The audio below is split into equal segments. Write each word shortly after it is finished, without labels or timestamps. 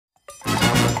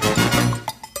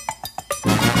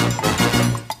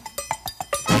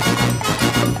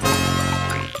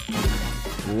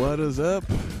What is up?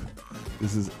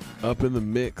 This is Up in the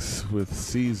Mix with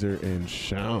Caesar and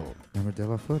Sean. Remember De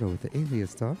La Foto with the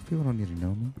alias stuff? People don't need to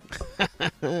know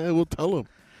me. We'll tell them.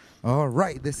 All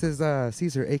right, this is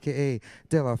Caesar, a.k.a.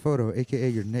 De La Foto, a.k.a.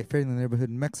 your friendly neighborhood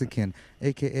Mexican,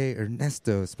 a.k.a.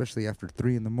 Ernesto, especially after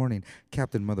 3 in the morning,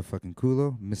 Captain Motherfucking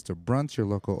Culo, Mr. Brunch, your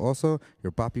local also,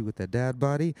 your boppy with that dad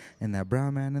body, and that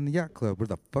brown man in the yacht club. Where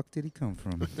the fuck did he come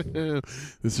from?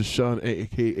 This is Sean,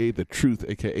 a.k.a. The Truth,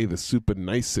 a.k.a. The Super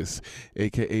Nicest,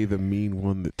 a.k.a. The Mean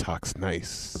One That Talks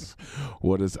Nice.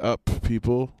 What is up,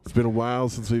 people? It's been a while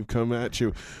since we've come at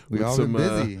you. We all been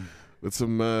busy. With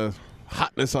some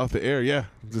hotness off the air, yeah.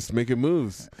 Just making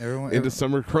moves into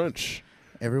summer crunch.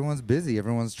 Everyone's busy.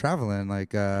 Everyone's traveling.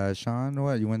 Like, Sean,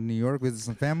 what? You went to New York, visit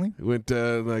some family? Went,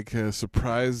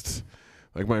 surprised,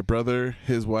 like my brother,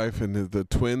 his wife, and the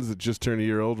twins that just turned a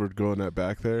year old were going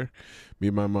back there. Me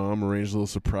and my mom arranged a little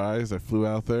surprise. I flew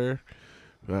out there.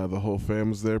 The whole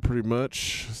fam was there pretty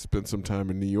much. Spent some time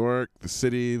in New York, the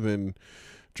city, then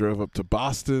drove up to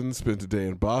Boston, spent a day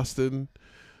in Boston.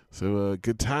 So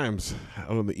good times out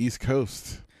on the East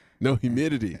Coast. No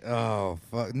humidity. Oh,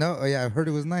 fuck. No, I heard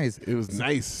it was nice. It was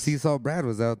nice. Sea Salt Brad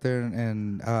was out there,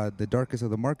 and the darkest of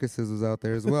the Marcuses was out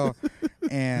there as well.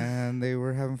 And they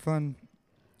were having fun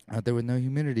out there with no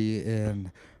humidity.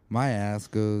 And my ass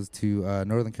goes to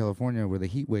Northern California where the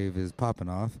heat wave is popping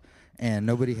off, and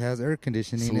nobody has air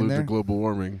conditioning in there. Salute to global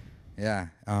warming. Yeah.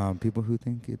 People who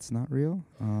think it's not real,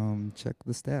 check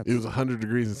the stats. It was 100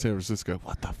 degrees in San Francisco.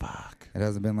 What the fuck? It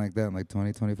hasn't been like that in like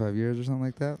 20, 25 years or something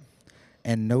like that.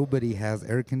 And nobody has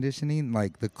air conditioning.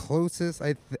 Like the closest,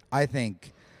 I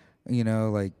think,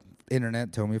 like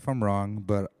internet, tell me if I'm wrong,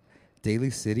 but Daly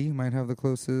City might have the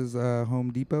closest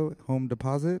Home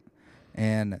Deposit,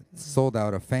 and sold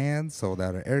out of fans, sold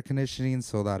out of air conditioning,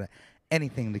 sold out of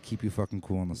anything to keep you fucking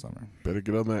cool in the summer. Better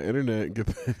get on that internet and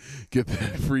get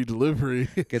that free delivery.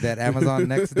 Get that Amazon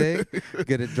next day.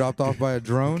 Get it dropped off by a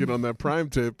drone. Get on that Prime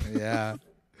tip. Yeah.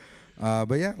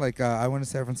 But yeah, I went to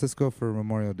San Francisco for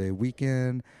Memorial Day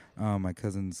weekend. My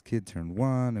cousin's kid turned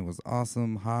 1. It was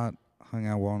awesome, hot. Hung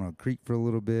out Walnut Creek for a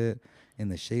little bit. In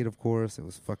the shade, of course. It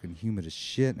was fucking humid as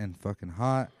shit and fucking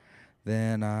hot.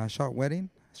 Then shot wedding.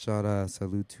 Shot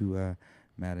salute to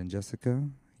Matt and Jessica.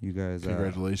 You guys,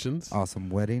 congratulations. Awesome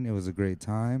wedding. It was a great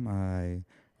time. I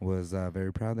was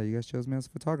very proud that you guys chose me as a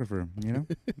photographer,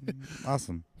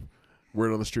 Awesome.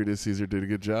 Word on the street is Caesar did a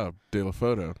good job. De La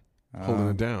Foto. Holding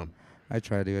it down. I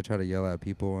try to yell at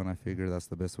people, and I figure that's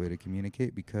the best way to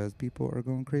communicate because people are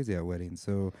going crazy at weddings.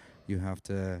 So you have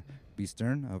to be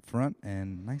stern up front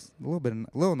and nice, a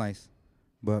little nice,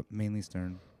 but mainly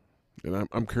stern. And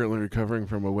I'm currently recovering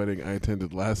from a wedding I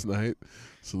attended last night.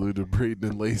 Salute to Braden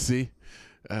and Lacey.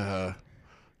 Had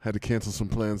to cancel some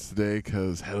plans today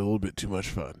because had a little bit too much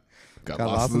fun. Got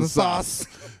lost in the sauce.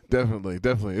 Definitely.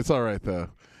 It's all right, though.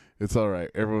 It's all right.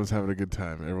 Everyone's having a good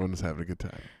time.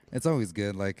 It's always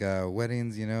good. Like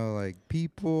weddings,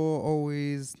 people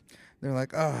always, they're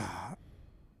like,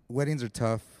 weddings are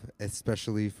tough,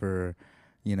 especially for,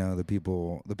 the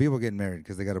people getting married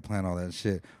because they got to plan all that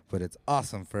shit. But it's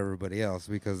awesome for everybody else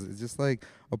because it's just like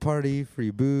a party, free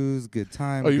booze, good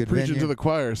time. Oh, you're preaching venue. to the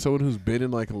choir. Someone who's been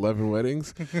in 11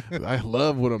 weddings. I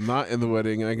love when I'm not in the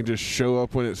wedding and I can just show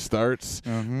up when it starts,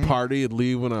 party and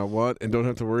leave when I want, and don't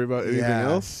have to worry about anything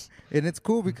else. And it's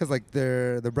cool because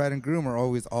the bride and groom are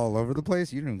always all over the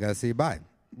place. You don't gotta say bye.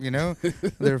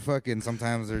 They're fucking,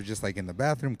 sometimes they're just in the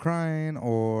bathroom crying,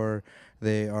 or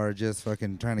they are just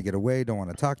fucking trying to get away, don't want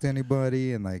to talk to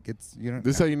anybody, and it's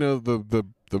This is how you know the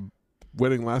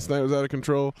wedding last night was out of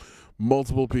control.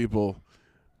 Multiple people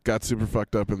got super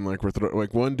fucked up and were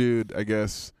one dude, I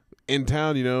guess, in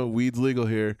town. Weed's legal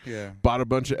here. Yeah. Bought a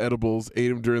bunch of edibles, ate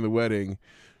them during the wedding.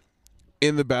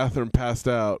 In the bathroom, passed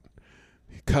out.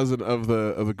 Cousin of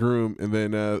the groom, and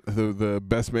then the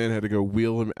best man had to go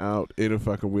wheel him out in a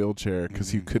fucking wheelchair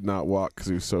because he could not walk because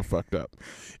he was so fucked up.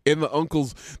 In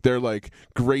their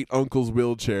great uncle's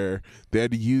wheelchair, they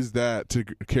had to use that to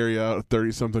carry out a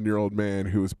 30-something-year-old man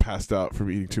who was passed out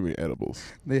from eating too many edibles.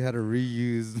 They had to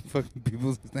reuse fucking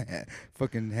people's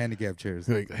fucking handicap chairs.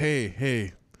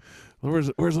 Hey.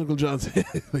 Where's Uncle John's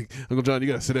Uncle John, you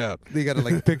gotta sit down. They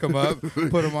gotta pick him up,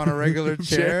 put him on a regular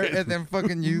chair, and then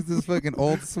fucking use this fucking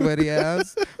old sweaty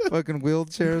ass fucking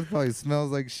wheelchair. Probably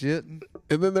smells like shit.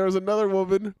 And then there was another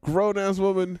woman, grown ass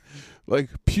woman,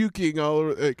 puking all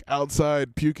over,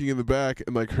 outside, puking in the back,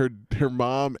 and her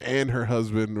mom and her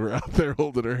husband were out there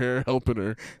holding her hair, helping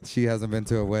her. She hasn't been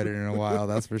to a wedding in a while,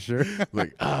 that's for sure.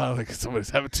 Somebody's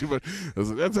having too much. I was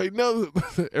like, that's how you know.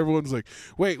 Everyone's like,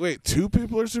 wait, 2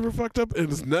 people are super fucked up, and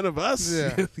it's none of us.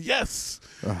 Yeah. Yes.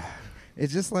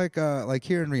 It's just like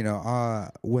here in Reno,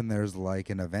 when there's like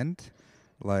an event,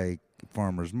 like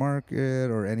farmers market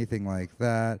or anything like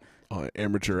that.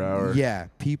 Amateur hour. Yeah,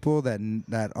 people that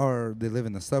they live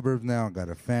in the suburbs now, got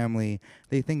a family.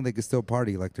 They think they could still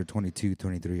party like they're 22,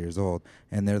 23 years old,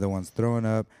 and they're the ones throwing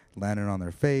up, landing on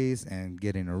their face, and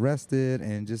getting arrested,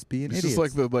 and just being It's idiots. just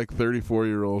like the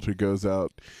 34-year-old who goes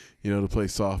out, to play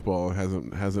softball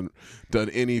and hasn't done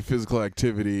any physical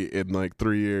activity in like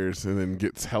 3 years, and then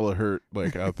gets hella hurt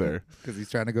like out there. Because he's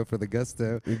trying to go for the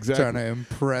gusto, Exactly. trying to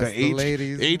impress the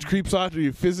ladies. Age creeps onto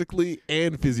you physically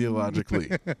and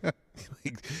physiologically.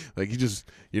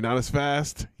 You're not as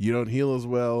fast, you don't heal as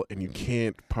well, and you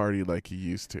can't party like you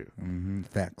used to. Mm-hmm.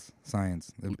 Facts,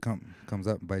 science. It comes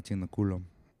up and bites you in the culo.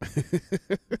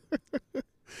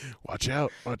 Watch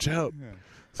out. Yeah.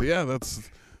 So yeah,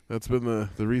 that's been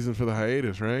the reason for the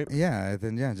hiatus, right? Yeah,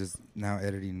 then just now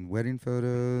editing wedding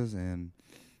photos, and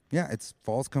it's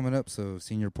fall's coming up, so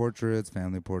senior portraits,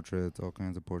 family portraits, all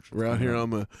kinds of portraits. We're out here on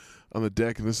the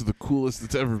deck, and this is the coolest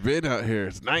it's ever been out here.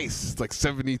 It's nice. It's like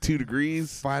 72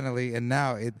 degrees. Finally, and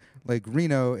now it like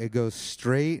Reno, it goes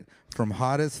straight from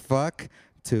hot as fuck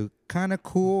to kind of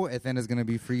cool, and then it's gonna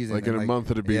be freezing. Like in a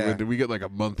month it'll be winter. We get like a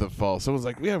month of fall. Someone's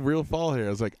like, we have real fall here. I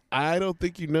was like, I don't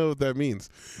think you know what that means.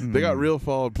 They got real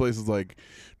fall in places like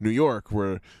New York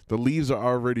where the leaves are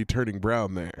already turning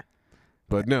brown there.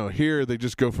 But no, here they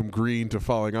just go from green to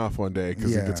falling off one day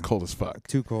because it gets cold as fuck.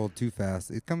 Too cold, too fast.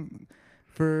 It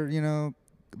the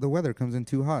weather comes in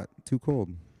too hot, too cold.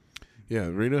 Yeah,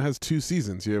 Reno has 2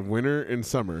 seasons. You have winter and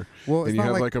summer. Well, and you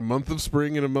have like a month of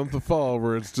spring and a month of fall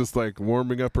where it's just like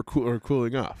warming up or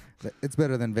cooling off. It's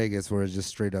better than Vegas where it's just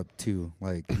straight up 2.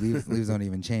 Like leaves don't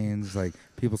even change. Like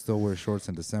people still wear shorts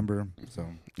in December. So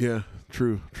yeah,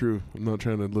 true. I'm not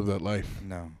trying to live that life.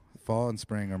 No. Fall and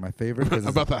spring are my favorite.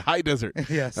 About the high desert.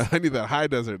 Yes. I need that high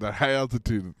desert, that high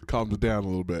altitude calms it down a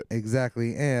little bit.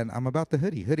 Exactly. And I'm about the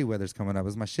hoodie. Hoodie weather's coming up.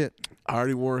 It's my shit. I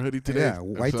already wore a hoodie today. Yeah,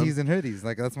 white tees and hoodies.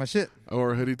 Like, that's my shit. I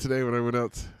wore a hoodie today when I went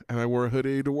out, and I wore a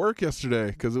hoodie to work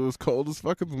yesterday because it was cold as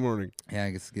fuck in the morning. Yeah,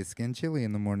 it gets skin chilly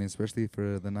in the morning, especially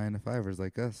for the 9-to-5ers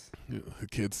like us. Yeah, the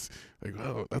kids like,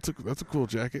 oh, that's a cool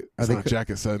jacket. Are It's they not a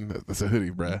jacket, son. That's a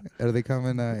hoodie, bruh. Are they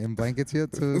coming in blankets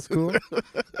yet to school?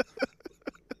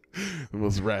 The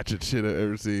most ratchet shit I've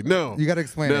ever seen. No. You got to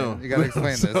explain it. You got to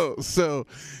explain this. So,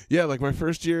 yeah, like my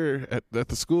first year at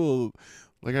the school,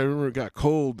 like I remember it got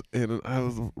cold, and I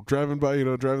was driving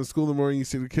to school in the morning. You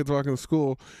see the kids walking to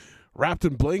school wrapped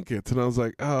in blankets, and I was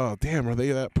like, oh, damn, are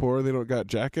they that poor? They don't got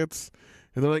jackets?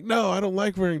 And they're like, no, I don't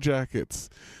like wearing jackets.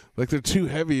 Like they're too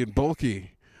heavy and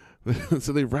bulky.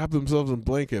 So they wrap themselves in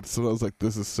blankets. So I was like,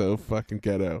 this is so fucking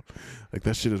ghetto. Like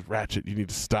that shit is ratchet. You need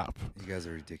to stop. You guys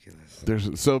are ridiculous.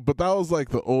 But that was like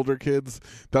the older kids.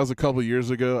 That was a couple years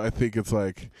ago. I think it's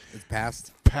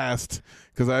past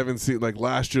because I haven't seen, like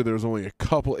last year there was only a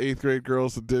couple 8th grade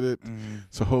girls that did it. Mm-hmm.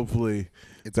 So hopefully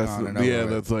it's gone and over with.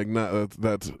 that's like not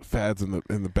that's fads in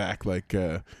the back, like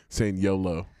saying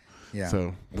YOLO. Yeah.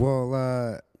 So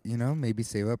maybe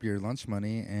save up your lunch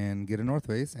money and get a North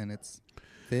Face, and it's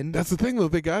thin. That's the thing though.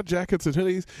 They got jackets and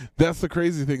hoodies. That's the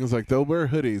crazy thing is like they'll wear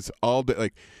hoodies all day,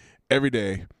 like every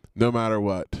day, no matter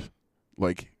what.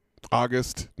 Like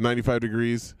August, 95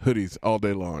 degrees, hoodies all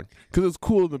day long because it's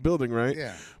cool in the building, right?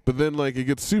 Yeah. But then like it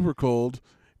gets super cold,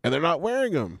 and they're not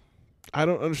wearing them. I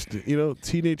don't understand.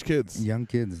 Teenage kids, Young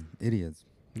kids, idiots.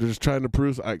 they're just trying to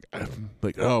prove.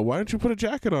 Like, oh, why don't you put a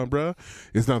jacket on, bro?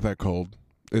 It's not that cold.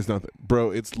 It's not that,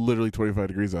 bro. It's literally 25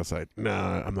 degrees outside.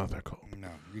 Nah, I'm not that cold. No,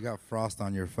 you got frost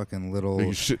on your fucking little.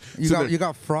 You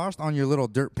got frost on your little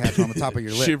dirt patch on the top of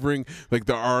your lip. Shivering, like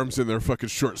their arms in their fucking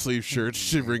short sleeve shirts,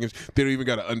 shivering. They don't even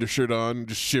got an undershirt on,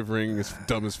 just shivering. It's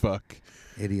dumb as fuck.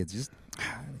 Idiots, just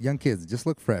young kids, just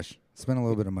look fresh. Spend a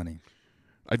little bit of money.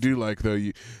 I do like though.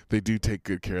 They do take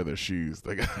good care of their shoes.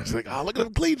 Like, it's like, oh, look at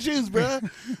them clean shoes, bro.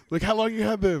 Like, how long you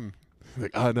had them?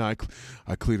 Like, oh no,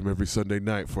 I clean them every Sunday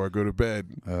night before I go to bed.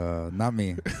 Not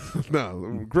me.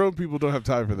 No, grown people don't have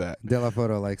time for that. De La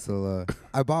Foto likes to.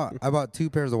 I bought 2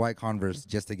 pairs of white Converse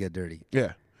just to get dirty.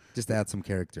 Yeah, just to add some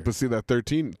character. But see, that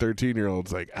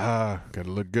 13-year-old's like, gotta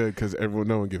look good because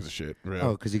no one gives a shit. Right?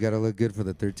 Oh, because you gotta look good for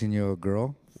the 13-year-old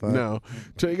girl. Fuck. No,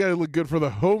 you gotta look good for the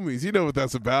homies. You know what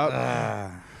that's about.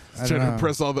 Trying to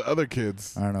impress all the other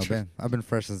kids. I don't know, Ben. I've been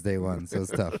fresh since day one, so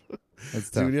it's tough.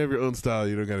 It's tough. See, when you have your own style,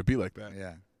 you don't gotta be like that.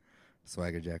 Yeah,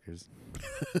 swagger jackers.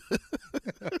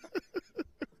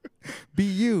 Be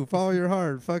you. Follow your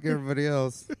heart. Fuck everybody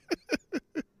else.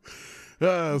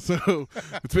 So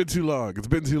it's been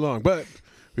too long. But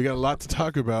We got a lot to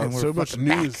talk about. And we're So much fucking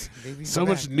news. back, baby. So We're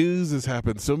much back. news has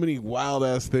happened. So many wild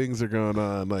ass things are going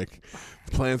on. Like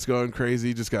plants going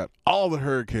crazy. Just got all the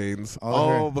hurricanes.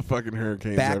 All the fucking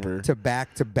hurricanes Back ever. to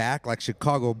back to back, like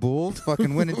Chicago Bulls,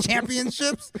 fucking winning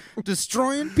championships,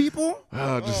 destroying people.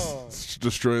 Just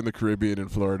destroying the Caribbean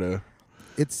and Florida.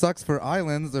 It sucks for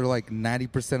islands. They're like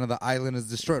 90% of the island is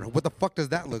destroyed. What the fuck does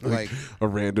that look like? A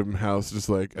random house, just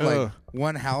like, Like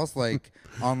one house, like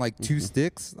on like two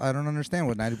sticks. I don't understand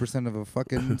what 90% of a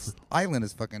fucking island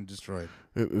is fucking destroyed.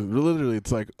 Literally,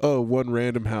 it's like, one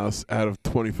random house out of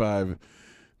 25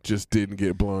 just didn't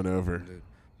get blown over.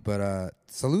 But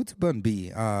salute to Bun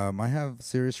B. I have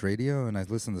Sirius Radio and I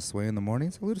listen to Sway in the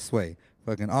morning. Salute to Sway.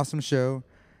 Fucking awesome show.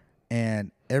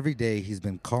 And every day he's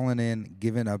been calling in,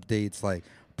 giving updates, like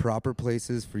proper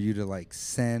places for you to like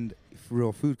send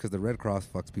real food because the Red Cross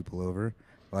fucks people over.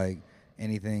 Like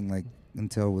anything like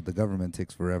until with the government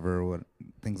takes forever or what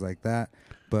things like that.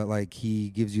 But like he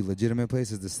gives you legitimate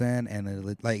places to send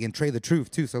and like and Trade the Truth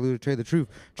too. Salute to Trade the Truth.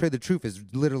 Trade the Truth is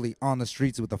literally on the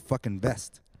streets with a fucking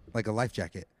vest, like a life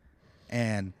jacket,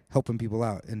 and helping people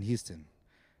out in Houston.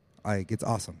 Like it's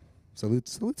awesome. Salute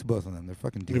to both of them. They're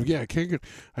fucking dudes. Yeah, I can't get.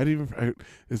 I didn't even.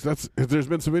 There's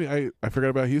been so many. I forgot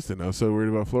about Houston. I was so worried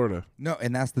about Florida. No,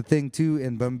 and that's the thing too.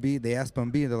 In Bumby, they asked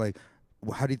Bumby, they're like,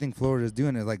 well, "How do you think Florida's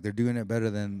doing it?" Like they're doing it better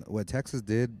than what Texas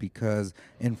did because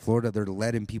in Florida they're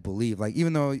letting people leave. Like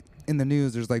even though in the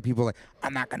news there's like people like,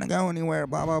 "I'm not gonna go anywhere,"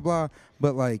 blah blah blah.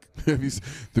 But like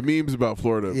the memes about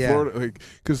Florida, Yeah. Florida, like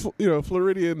because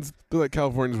Floridians, they're like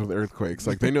Californians with earthquakes.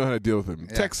 Like they know how to deal with them.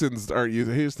 Yeah. Texans aren't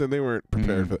used. Houston, they weren't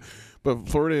prepared for. But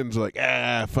Floridians are like,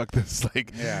 fuck this.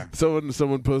 Like Yeah.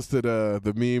 someone posted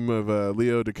the meme of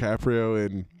Leo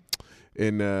DiCaprio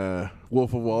in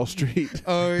Wolf of Wall Street.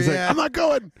 Oh, He's yeah. like, I'm not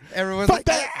going. everyone's Fuck like,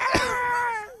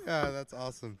 that. "Yeah, that's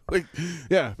awesome." Like,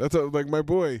 yeah, that's like my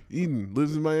boy Eden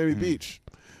lives in Miami Beach.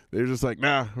 They're just like,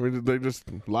 nah, they're just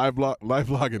live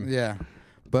vlogging. Yeah.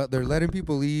 But they're letting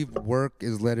people leave. Work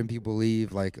is letting people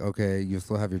leave. Like, okay, you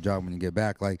still have your job when you get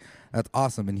back. Like, that's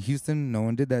awesome. In Houston, no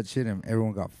one did that shit, and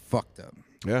everyone got fucked up.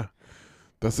 Yeah,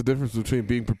 that's the difference between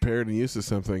being prepared and used to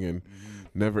something and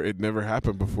it never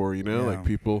happened before. Yeah. Like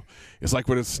people, it's like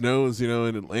when it snows, in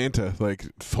Atlanta, like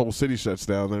the whole city shuts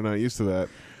down. They're not used to that.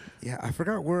 Yeah, I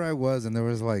forgot where I was, and there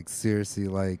was like seriously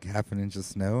like half an inch of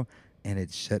snow, and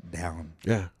it shut down.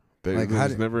 Yeah, Like,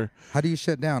 there's never How do you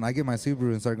shut down? I get my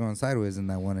Subaru and start going sideways in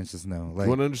that 1 inch of snow. Like,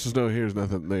 1 inch of snow here is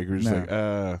nothing. Like we're just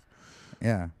No. like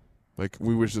yeah, like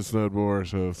we wish it snowed more,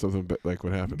 so something like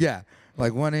would happen. yeah,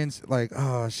 like 1 inch. Like,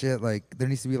 oh shit, like there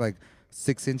needs to be like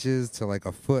 6 inches to like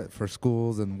a foot for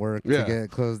schools and work Yeah. to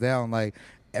get closed down. Like,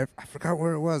 I forgot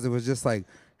where it was. It was just like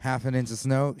half an inch of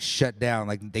snow shut down.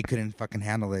 Like they couldn't fucking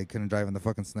handle it. They couldn't drive in the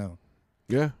fucking snow.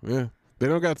 Yeah. They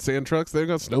don't got sand trucks. They don't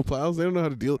got snow plows. They don't know how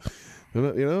to deal.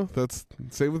 That's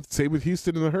same with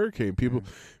Houston and the hurricane. People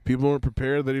weren't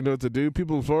prepared. They didn't know what to do.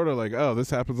 People in Florida are like, oh, this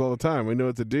happens all the time. We know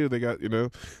what to do. They got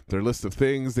their list of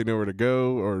things. They know where to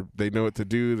go, or they know what to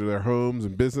do to their homes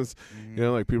and business.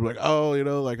 Like people are like, oh,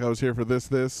 like I was here for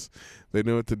this. They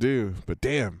know what to do. But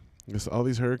damn, just all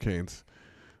these hurricanes.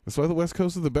 That's why the West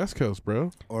Coast is the best coast,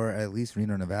 bro. Or at least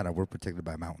Reno, Nevada, we're protected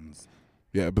by mountains.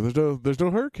 Yeah, but there's no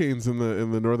hurricanes in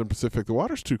the northern Pacific. The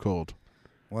water's too cold.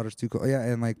 Water's too cold. Yeah,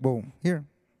 and like, well, here,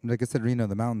 like I said, Reno,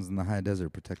 the mountains and the high desert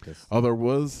protect us. Oh, there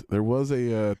was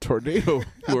a tornado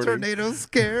A warning. tornado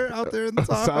scare out there in the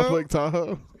Tahoe. South Lake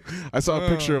Tahoe. I saw a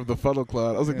picture of the funnel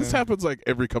cloud. I was like, this Yeah. happens like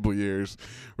every couple of years,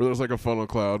 where there's like a funnel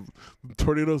cloud.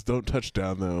 Tornadoes don't touch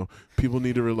down though. People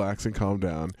need to relax and calm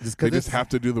down. Just 'cause They just it's- have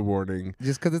to do the warning.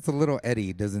 Just because it's a little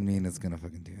eddy doesn't mean it's gonna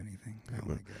fucking do anything. Oh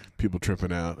my god. People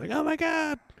tripping out, like, oh my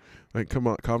god. Like, come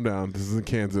on, calm down. This isn't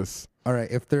Kansas. All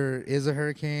right, if there is a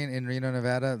hurricane in Reno,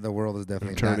 Nevada, the world is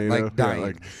definitely Tornado,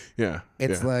 dying. Yeah.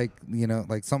 It's like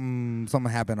like something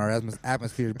happened. Our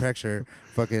atmospheric pressure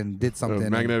fucking did something.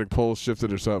 magnetic poles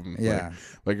shifted or something. Yeah.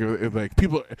 Like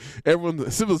people,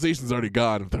 everyone, civilization's already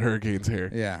gone if the hurricane's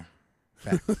here. Yeah.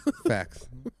 Facts. Facts.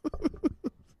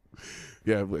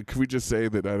 Yeah, but can we just say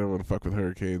that I don't want to fuck with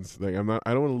hurricanes? Like I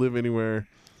don't want to live anywhere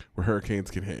where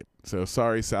hurricanes can hit. So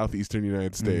sorry, southeastern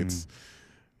United States,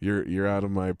 you're out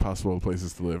of my possible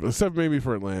places to live. Except maybe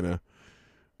for Atlanta.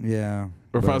 Yeah.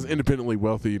 Or if I but- was independently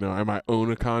wealthy, I might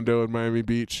own a condo in Miami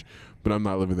Beach, but I'm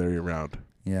not living there year round.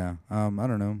 Yeah. I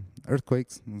don't know.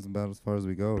 Earthquakes is about as far as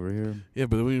we go over here. Yeah,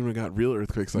 but we even got real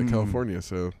earthquakes like California,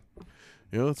 so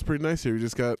it's pretty nice here. We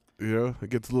just got it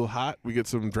gets a little hot. We get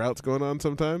some droughts going on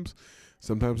sometimes.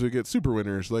 Sometimes we get super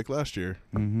winters like last year.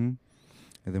 Mm-hmm.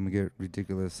 And then we get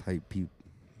ridiculous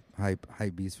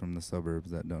hype beasts from the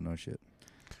suburbs that don't know shit.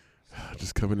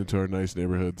 Just coming into our nice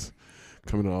neighborhoods.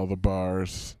 coming to all the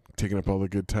bars, taking up all the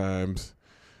good times.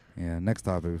 Yeah. Next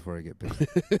topic before I get pissed.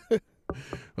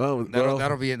 Well,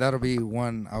 That'll be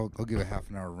one. I'll give a half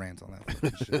an hour rant on that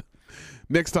fucking shit.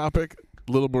 next topic,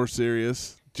 a little more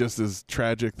serious, just as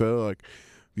tragic though. Like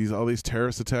all these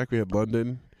terrorist attacks. We had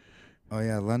London. Oh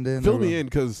yeah, London. Fill me in,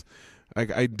 because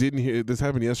I didn't hear this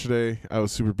happened yesterday. I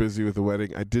was super busy with the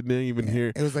wedding. I didn't even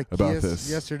hear It was like about this.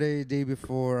 yesterday, day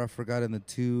before. I forgot in the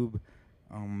tube.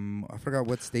 I forgot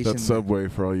what station. That's Subway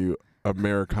for all you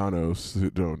Americanos who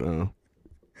don't know.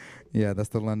 Yeah, that's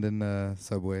the London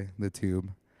subway, the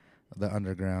tube, the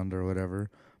underground or whatever.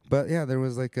 But yeah, there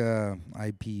was like a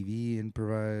IPV,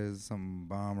 improvised some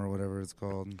bomb or whatever it's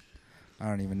called. I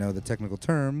don't even know the technical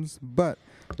terms, but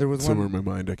there was Somewhere one. in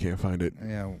my mind, I can't find it.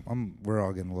 Yeah, we're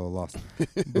all getting a little lost.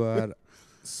 But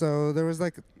so there was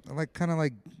like kind of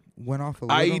like went off a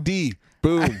little. IED,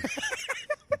 boom,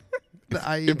 The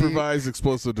IED. improvised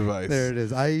explosive device. There it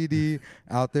is. IED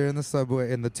out there in the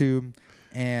subway, in the tube.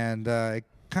 And it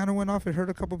kind of went off. It hurt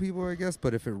a couple people, I guess.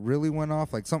 But if it really went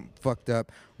off, like something fucked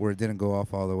up where it didn't go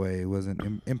off all the way, it wasn't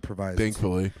improvised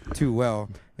Thankfully, too well,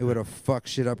 it would have fucked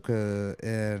shit up.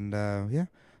 Yeah.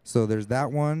 So there's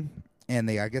that one. And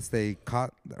I guess they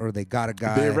got a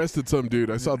guy. they arrested some dude.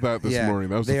 I saw that this morning.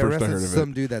 That was the first I heard of it. They arrested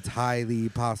some dude that's highly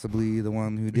possibly the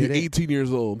one who did it. 18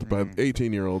 years old, but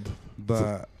 18-year-old.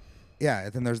 But yeah,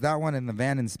 then there's that one in the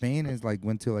van in Spain. Is like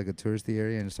went to like a touristy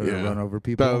area and started to run over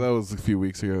people. That was a few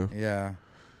weeks ago. Yeah,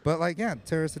 but like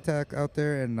terrorist attack out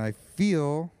there, and I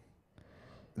feel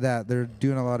that they're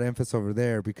doing a lot of emphasis over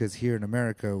there because here in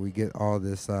America we get all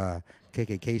this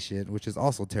KKK shit, which is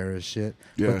also terrorist shit.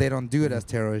 Yeah. But they don't do it as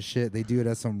terrorist shit. They do it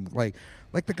as some like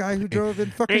the guy who drove in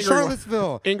fucking Angry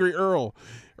Charlottesville. Angry Earl.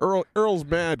 Earl's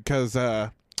mad because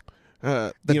The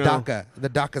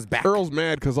DACA's back. Earl's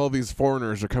mad because all these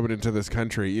foreigners are coming into this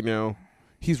country. You know,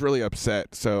 he's really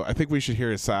upset. So I think we should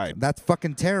hear his side. That's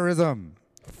fucking terrorism.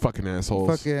 Fucking assholes.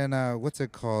 Fucking what's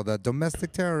it called?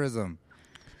 Domestic terrorism.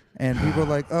 And people are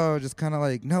like, oh, just kind of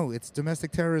like, no, it's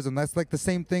domestic terrorism. That's like the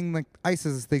same thing like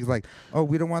ISIS things like, oh,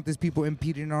 we don't want these people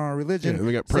impeding on our religion. Yeah, and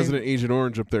we got President Agent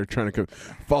Orange up there trying to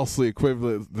falsely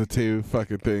equivalent the two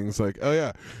fucking things. Like, oh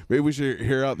yeah, maybe we should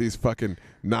hear out these fucking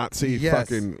Nazi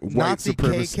fucking white Nazi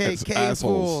supremacist KKK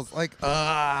assholes. fools. Like,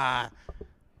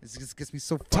 it just gets me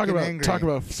so fucking angry. Talk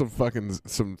about some fucking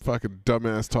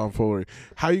dumbass tomfoolery.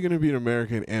 How are you going to be an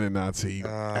American and a Nazi,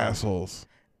 assholes?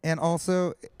 And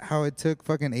also, how it took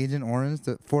fucking Agent Orange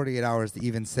 48 hours to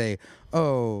even say,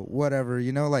 oh, whatever,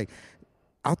 you know, like,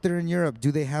 out there in Europe,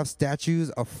 do they have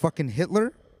statues of fucking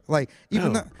Hitler? Like,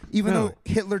 even though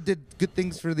Hitler did good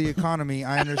things for the economy,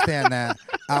 I understand that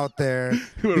out there.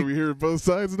 What, are we hearing both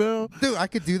sides now? Dude, I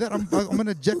could do that. I'm an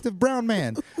objective brown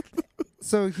man.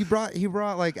 So he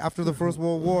brought like after the First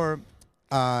World War,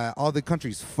 all the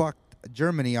countries fucked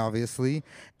Germany, obviously,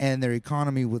 and their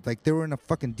economy was like they were in a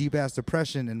fucking deep ass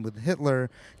depression, and with Hitler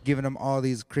giving them all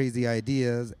these crazy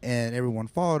ideas, and everyone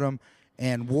followed him.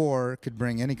 And war could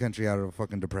bring any country out of a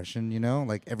fucking depression, you know?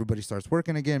 Like, everybody starts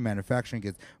working again. Manufacturing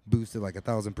gets boosted like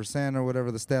 1,000% or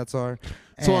whatever the stats are.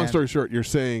 So long story short, you're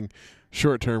saying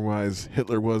short-term wise,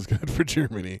 Hitler was good for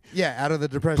Germany. Yeah, out of the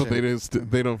depression. But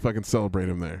they don't fucking celebrate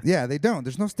him there. Yeah, they don't.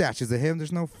 There's no statues of him.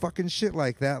 There's no fucking shit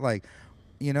like that. Like,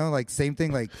 you know, like same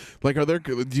thing. Like are there?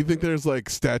 Do you think there's like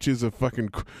statues of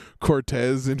fucking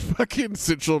Cortez in fucking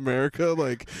Central America?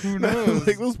 Like, who knows?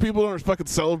 Like those people aren't fucking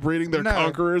celebrating their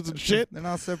conquerors and shit. They're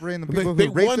not separating the people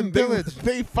who raped and pillaged.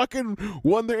 They fucking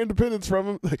won their independence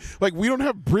from them. Like we don't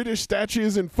have British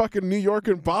statues in fucking New York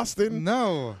and Boston.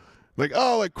 No. Like,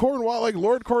 oh, like Cornwall, like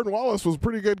Lord Cornwallis was a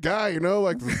pretty good guy, you know?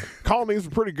 Like, the colonies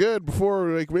were pretty good before,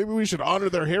 like, maybe we should honor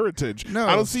their heritage. No.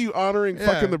 I don't see you honoring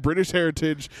fucking the British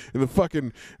heritage in the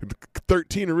fucking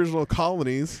 13 original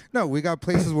colonies. No, we got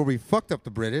places where we fucked up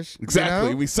the British. Exactly.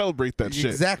 You know? We celebrate that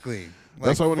shit. Exactly.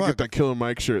 That's why I want to get that Killer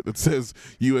Mike shirt that says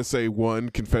USA 1,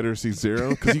 Confederacy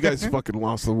 0, because you guys fucking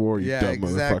lost the war, you dumb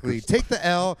exactly. motherfuckers. Take the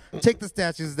L, take the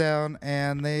statues down,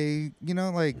 and they, you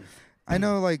know, like... I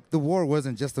know, like, the war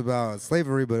wasn't just about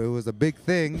slavery, but it was a big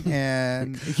thing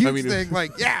and a huge thing.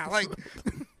 Like, yeah, like,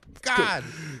 God.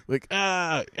 Like,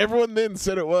 everyone then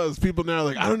said it was. People now are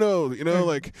like, I don't know, you know,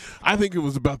 like, I think it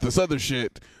was about this other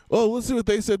shit. Oh, let's see what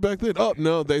they said back then. Oh,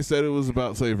 no, they said it was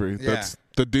about slavery. Yeah. That's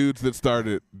the dudes that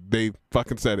started it. They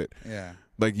fucking said it. Yeah.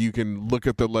 Like, you can look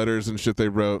at the letters and shit they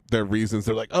wrote, their reasons.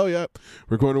 They're like, oh, yeah,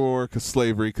 we're going to war because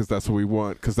slavery, because that's what we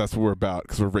want, because that's what we're about,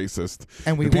 because we're racist.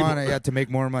 And we want it to make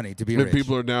more money, to be rich. And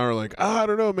people are now like, I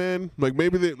don't know, man. Like,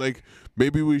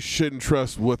 maybe we shouldn't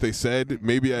trust what they said.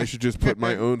 Maybe I should just put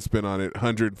my own spin on it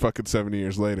 170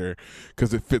 years later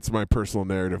because it fits my personal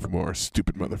narrative more.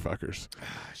 Stupid motherfuckers.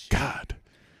 God.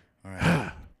 All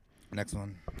right. Next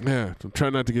one. Yeah, I'm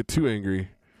trying not to get too angry.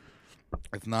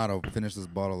 If not, I'll finish this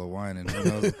bottle of wine, and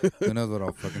who knows what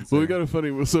I'll fucking say. Well, we got a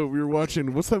funny. So we were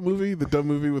watching. What's that movie? The dumb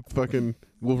movie with fucking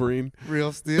Wolverine.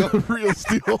 Real Steel. Real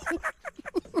Steel.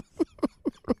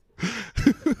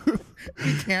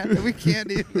 We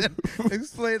can't even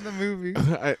explain the movie.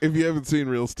 If you haven't seen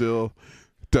Real Steel,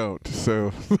 don't.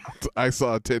 So I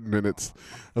saw 10 minutes.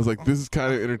 I was like, this is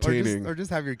kind of entertaining. Or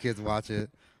just have your kids watch it.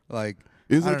 Like,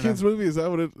 is I it a don't kids know. movie? Is that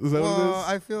what it is? Well,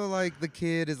 I feel like the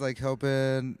kid is like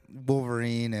helping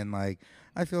Wolverine, and like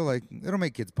I feel like it'll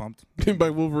make kids pumped. And by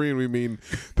Wolverine, we mean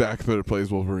the actor that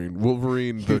plays Wolverine.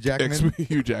 Wolverine, Hugh Jackman?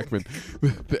 Hugh Jackman.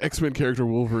 The X-Men character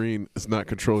Wolverine is not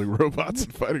controlling robots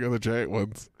and fighting other giant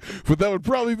ones. But that would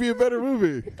probably be a better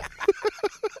movie.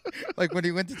 Like when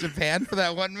he went to Japan for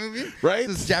that one movie, Right?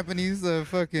 This Japanese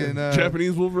fucking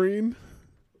Japanese Wolverine.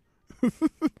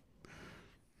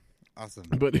 Awesome.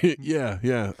 But yeah.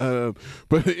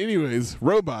 But anyways,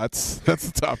 robots.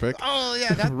 That's the topic. Oh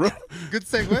yeah, that's good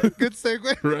segue. Good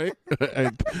segue. Right?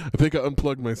 I think I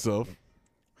unplugged myself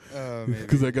Maybe.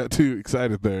 because I got too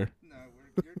excited there. No,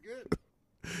 you're good.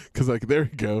 Because like, there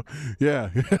we go. Yeah.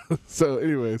 So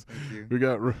anyways, Thank you. we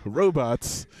got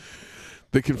robots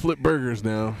that can flip burgers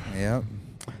now. Yep.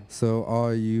 So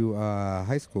all you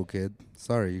high school kid,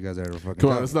 sorry, you guys are fucking. Come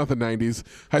on, tough. it's not the 90s.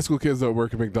 High school kids don't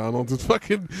work at McDonald's. It's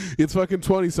fucking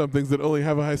 20-somethings that only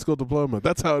have a high school diploma.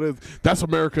 That's how it is. That's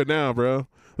America now, bro.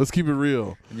 Let's keep it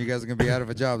real. And you guys are gonna be out of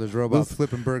a job. There's robots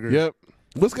flipping burgers. Yep.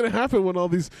 What's gonna happen when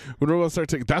robots start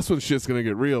taking? That's when shit's gonna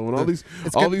get real. When all these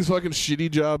fucking shitty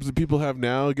jobs that people have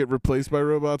now get replaced by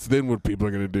robots, then what people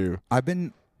are gonna do?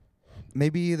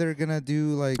 Maybe they're gonna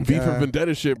do like V for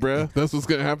Vendetta shit, bruh. That's what's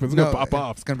gonna happen. It's gonna pop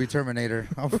off. It's gonna be Terminator.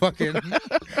 Oh fucking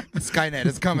Skynet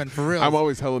is coming for real. I'm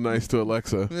always hella nice to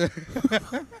Alexa.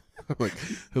 I'm like,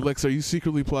 Alexa, are you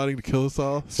secretly plotting to kill us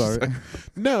all? She's Sorry. like,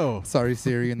 no. Sorry,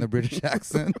 Siri, in the British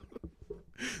accent.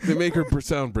 They make her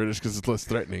sound British because it's less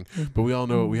threatening. But we all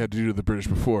know what we had to do to the British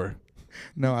before.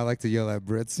 No, I like to yell at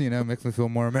Brits. Makes me feel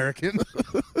more American.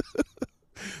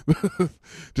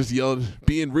 Just yelling,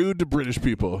 being rude to British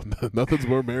people. Nothing's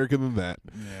more American than that.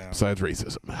 Yeah. Besides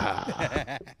racism.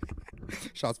 Ha.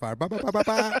 Shots fired. Ba, ba, ba, ba,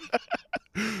 ba.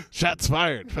 Shots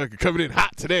fired. Fucking coming in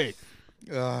hot today.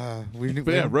 But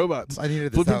yeah, robots. I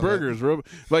needed this flipping outlet. burgers.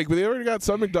 Like, they already got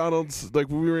some McDonald's. Like,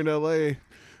 when we were in L.A.,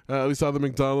 we saw the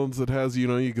McDonald's that has,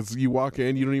 you walk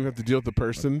in, you don't even have to deal with the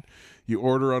person. You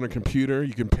order on a computer.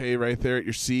 You can pay right there at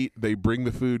your seat. They bring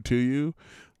the food to you.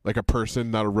 Like a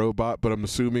person, not a robot, but I'm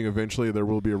assuming eventually there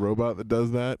will be a robot that does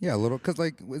that. Yeah, a little, because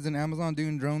like, isn't Amazon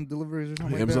doing drone deliveries or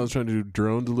something Amazon's trying to do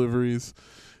drone deleveries.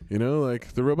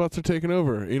 Like the robots are taking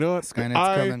over. You know what? Skynet's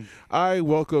coming. I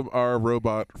welcome our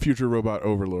future robot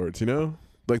overlords.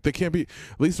 Like they can't be.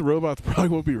 At least the robots probably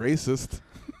won't be racist.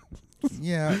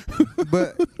 Yeah,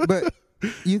 but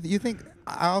you think?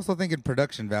 I also think in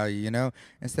production value.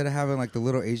 Instead of having like the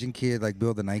little Asian kid like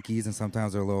build the Nikes, and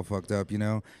sometimes they're a little fucked up.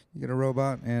 You get a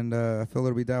robot, and I feel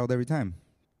it'll be dialed every time.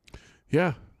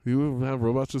 Yeah, you won't have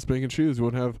robots just making shoes. You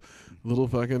won't have little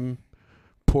fucking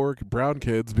poor brown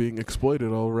kids being exploited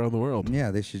all around the world.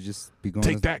 Yeah, they should just be going.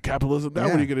 Take that, capitalism. Now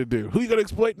what are you gonna do? Who are you gonna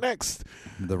exploit next?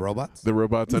 The robots. The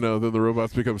robots. I know. Then the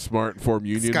robots become smart and form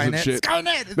unions and shit.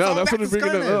 Skynet. It's No, all that's back what to they're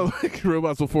bringing Skynet. up. Like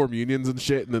robots will form unions and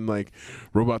shit, and then like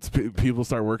robots, people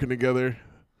start working together.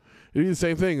 It'd be the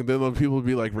same thing, and then people would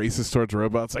be like racist towards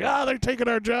robots, like, they're taking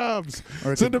our jobs.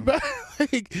 Or it Send could- them back.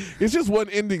 Like, it's just one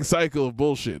ending cycle of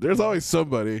bullshit. There's always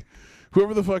somebody.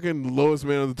 Whoever the fucking lowest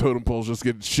man on the totem pole is just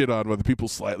getting shit on by the people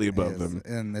slightly above Yes, them.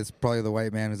 and it's probably the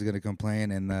white man who's going to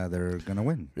complain, and they're going to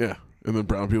win. Yeah. And then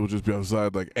brown people just be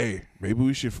outside like, hey, maybe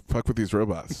we should fuck with these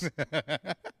robots.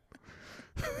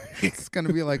 It's going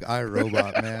to be like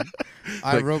iRobot, man.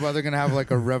 iRobot, they're going to have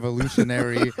like a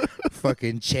revolutionary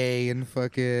fucking chain,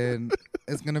 fucking.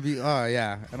 It's going to be,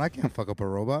 and I can't fuck up a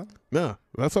robot. No,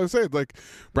 that's what I said. Like,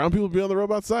 brown people be on the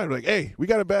robot side. Like, hey, we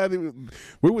got a bad.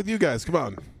 We're with you guys. Come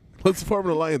on. Let's form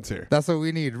an alliance here. That's what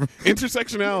we need.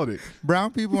 Intersectionality.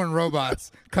 Brown people and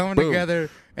robots coming Boom. together,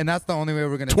 and that's the only way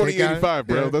we're going to take out. 2085,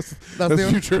 bro. Yeah. That's the the only-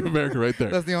 future of America right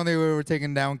there. That's the only way we're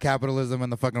taking down capitalism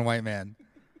and the fucking white man.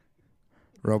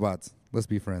 Robots, let's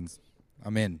be friends.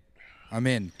 I'm in.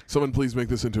 Someone please make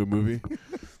this into a movie.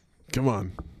 Come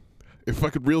on. If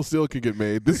fucking Real Steel could get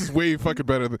made, this is way fucking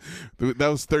better. That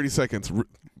was 30 seconds.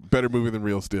 Better movie than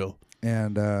Real Steel.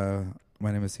 And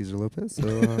my name is Cesar Lopez,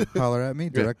 so holler at me.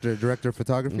 Director of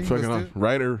photography. Fucking Let's do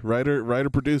writer,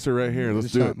 producer right here. it.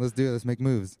 Let's do it. Let's do it. Let's make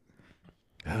moves.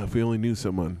 If we only knew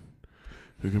someone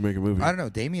who could make a movie. I don't know.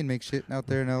 Damien makes shit out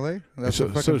there in L.A. So a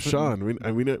fucking does foot- Sean.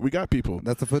 We got people.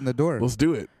 That's the foot in the door. Let's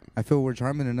do it. I feel we're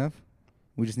charming enough.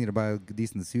 We just need to buy a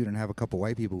decent suit and have a couple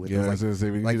white people with Yeah, I us. was gonna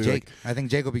say, we Like need Jake. I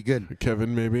think Jake will be good.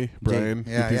 Kevin, maybe Brian.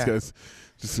 Yeah, these yeah. guys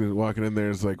just walking in there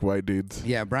as like white dudes.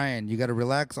 Yeah, Brian, you got to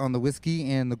relax on the whiskey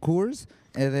and the Coors,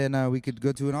 and then we could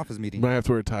go to an office meeting. Might have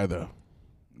to wear a tie though.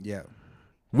 Yeah.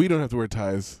 We don't have to wear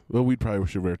ties. Well, we probably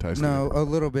should wear ties. No, a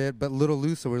little bit, but a little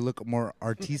loose so we look more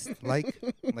artiste-like,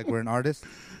 like we're an artist.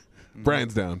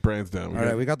 Brian's down. Brian's down. All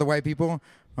right, we got the white people.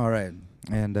 All right,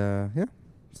 and yeah,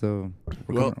 so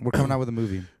we're coming out with a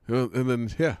movie. Well, and then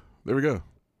yeah, there we go.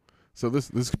 So this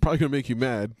is probably gonna make you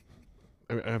mad.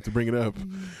 I have to bring it up,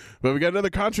 but we got another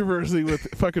controversy with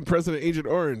fucking President Agent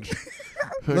Orange.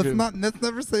 Let's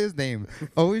never say his name.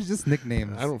 Always just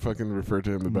nicknames. I don't fucking refer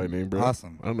to him by name, bro.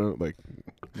 Awesome. I don't know, like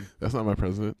that's not my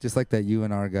president. Just like that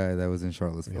UNR guy that was in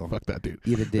Charlottesville. Yeah, fuck that dude.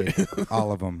 Eat a dick,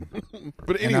 all of them.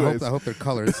 But And anyways, I hope they're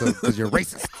colored, so because you're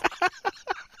racist.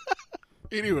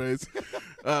 anyways,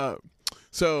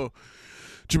 so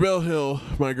Jamel Hill,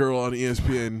 my girl on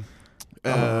ESPN.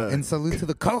 And salute to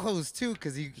the co-host too,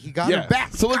 because he got her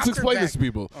back. So let's Got her explain back. this to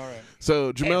people. All right.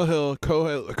 So Jamel Hill,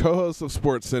 co-host of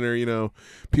Sports Center,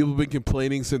 people have been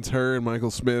complaining since her and Michael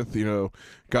Smith,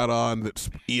 got on that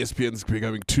ESPN's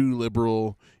becoming too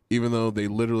liberal, even though they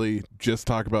literally just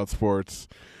talk about sports.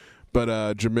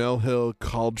 But Jamel Hill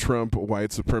called Trump a white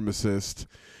supremacist.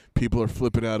 People are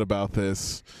flipping out about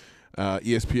this.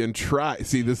 ESPN tried.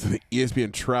 See, this is the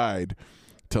ESPN tried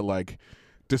to like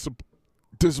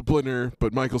discipline her,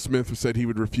 but Michael Smith said he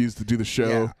would refuse to do the show.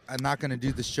 Yeah, I'm not gonna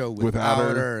do the show Without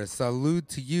without her. her. Salute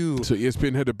to you. So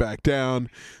ESPN had to back down.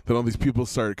 Then all these people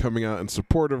started coming out in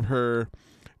support of her,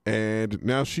 and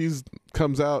now she's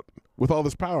comes out with all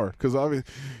this power because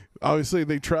obviously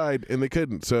they tried and they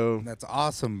couldn't. So, That's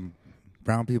awesome.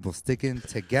 Brown people sticking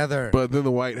together. but then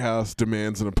the White House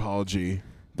demands an apology.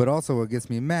 But also, what gets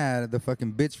me mad, the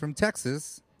fucking bitch from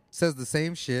Texas says the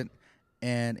same shit,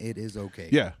 and it is okay.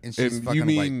 Yeah, and she's and fucking you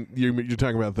mean white. you're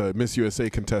talking about the Miss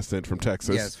USA contestant from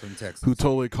Texas? Yes, from Texas. Who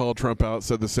totally called Trump out,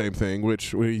 said the same thing,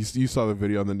 which when you saw the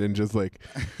video on the ninjas, like,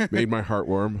 made my heart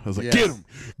warm. I was like, Yes. get him,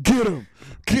 get him,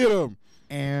 get him.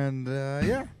 And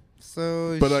yeah,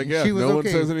 so But like, yeah, she was no one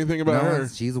okay. says anything about her.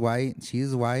 She's white.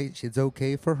 She's white. It's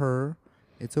okay for her.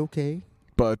 It's okay.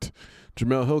 But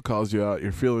Jamel Hill calls you out,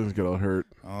 your feelings get all hurt.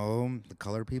 Oh, the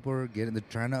color people are they're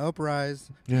trying to uprise.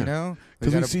 Yeah. You know, 'Cause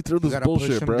we gotta- see through this gotta push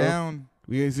bullshit, 'em bro. Down.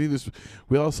 We see this.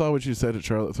 We all saw what you said at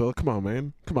Charlottesville. Come on,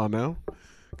 man. Come on now.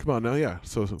 Yeah.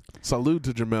 So salute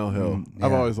to Jamel Hill.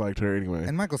 I've yeah. always liked her anyway.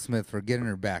 And Michael Smith for getting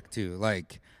her back too,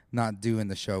 like not doing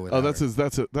the show with. Oh,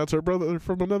 that's her brother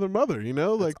from another mother.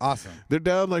 Like awesome. they're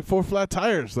down like 4 flat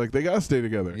tires. Like they gotta stay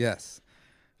together. Yes,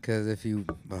 because if you,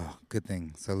 good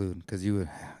thing, salute, because it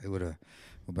would have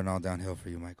been all downhill for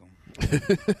you, Michael.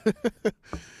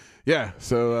 Yeah.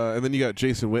 So and then you got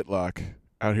Jason Whitlock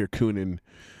out here cooning,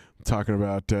 talking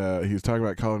about he was talking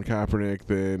about Colin Kaepernick.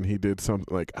 Then he did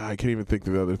something like I can't even think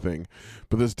of the other thing.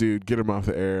 But this dude, get him off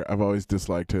the air. I've always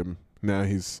disliked him. Now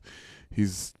he's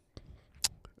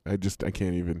I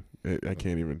can't even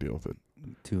deal with it.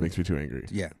 Makes me too angry.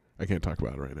 Yeah. I can't talk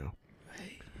about it right now.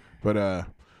 But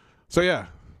so yeah,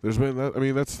 there's been that. I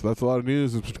mean, that's a lot of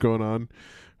news that's going on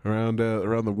around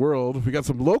the world. We got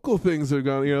some local things that have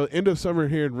gone. End of summer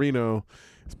here in Reno,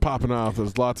 it's popping off.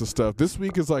 There's lots of stuff. This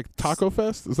week is like Taco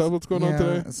Fest. Is that what's going on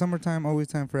today? Summertime, always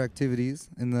time for activities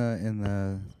in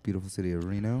the beautiful city of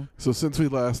Reno. So since we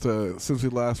last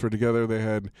were together, they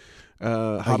had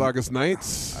Hot August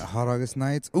Nights. Hot August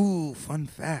Nights. Ooh, fun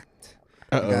fact.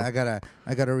 Uh-oh. I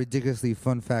got a ridiculously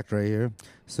fun fact right here.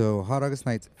 So Hot August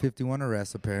Nights, 51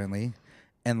 arrests apparently,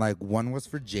 and like 1 was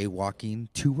for jaywalking,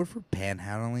 2 were for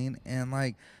panhandling, and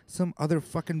like some other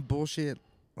fucking bullshit.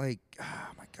 Like, oh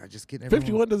my god, just getting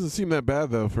 51 doesn't seem that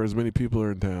bad though for as many people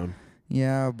are in town.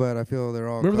 Yeah, but I feel they're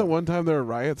all. Remember that one time there were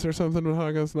riots or something with Hot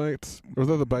August Nights? Or was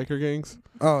that the biker gangs?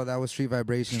 Oh, that was Street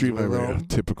Vibrations. Street with Vibration, little,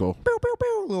 typical. pew, pew,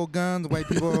 pew, little guns,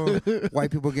 white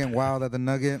people getting wild at the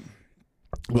Nugget.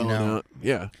 Well, No.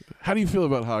 yeah. How do you feel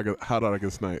about Hot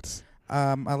August Nights?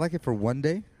 I like it for one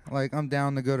day. Like, I'm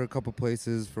down to go to a couple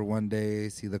places for one day,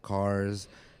 see the cars,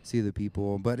 see the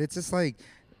people. But it's just like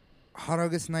Hot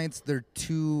August Nights, they're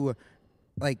too,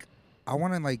 like, I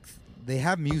want to, like, they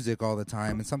have music all the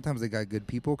time, and sometimes they got good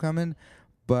people coming,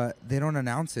 but they don't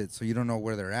announce it, so you don't know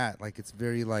where they're at. Like, it's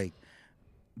very, like,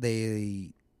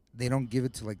 they don't give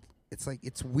it to, like,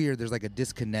 it's weird. There's, like, a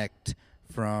disconnect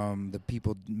from the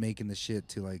people making the shit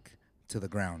to, like, to the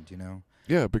ground, you know?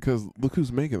 Yeah, because look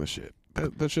who's making the shit.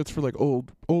 That shit's for like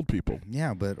old people.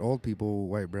 Yeah, but old people,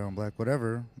 white, brown, black,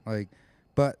 whatever, like,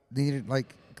 but they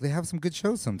have some good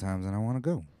shows sometimes, and I want to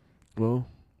go. Well,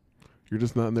 You're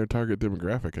just not in their target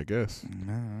demographic, I guess.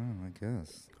 No, I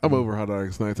guess. I'm over hot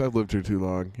dogs nights. I've lived here too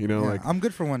long. You know, Yeah, like I'm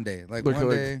good for one day. Like Look, one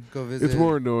like, day, go visit. it's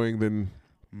more annoying than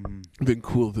Mhm.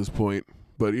 cool at this point.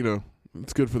 But you know,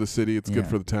 it's good for the city. It's good Yeah.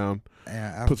 for the town.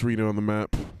 Yeah, Puts Reno on the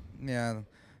map. yeah,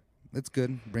 it's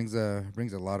good. Brings a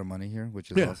lot of money here,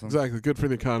 which is Yeah, awesome. exactly. Good for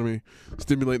the economy,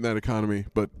 stimulating that economy.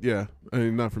 But yeah, I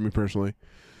mean, not for me personally.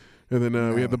 And then we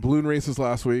No. had the balloon races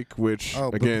last week, which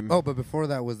again, But before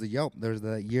that was the Yelp. There's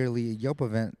the yearly Yelp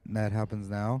event that happens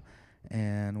now,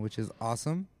 and which is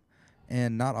awesome,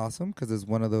 and not awesome because it's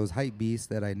one of those hype beasts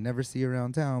that I never see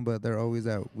around town. But they're always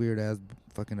at weird ass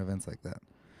fucking events like that.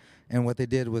 And what they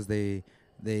did was they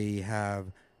have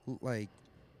like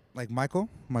Michael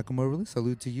Mobley.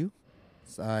 Salute to you.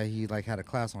 He like had a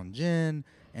class on gin,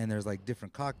 and there's like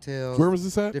different cocktails. where was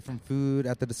this at? Different food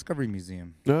at the Discovery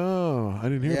Museum. No, I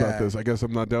didn't hear Yeah. about this. I guess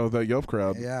I'm not down with that Yelp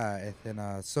crowd. Yeah,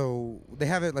 and so they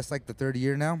have it. That's like the third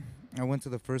year now. I went to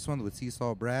the first one with Sea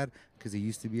Salt Brad because he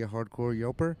used to be a hardcore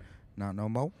Yelper, not no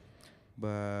mo.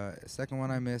 But second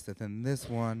one I missed, and then this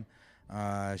one,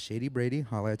 Shady Brady,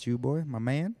 holla at you, boy, my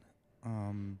man.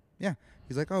 Yeah,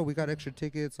 he's like, oh, we got extra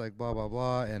tickets, like blah blah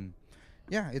blah, and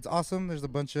yeah, it's awesome. There's a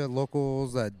bunch of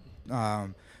locals that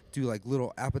do like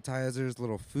little appetizers,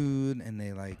 little food, and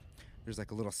they like. There's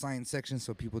like a little science section,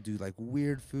 so people do like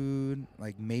weird food,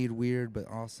 like made weird but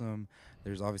awesome.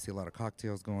 There's obviously a lot of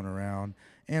cocktails going around,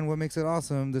 and what makes it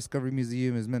awesome, Discovery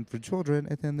Museum is meant for children,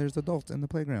 and then there's adults in the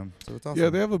playground, so it's awesome.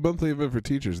 Yeah, they have a monthly event for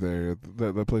teachers there.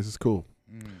 That place is cool.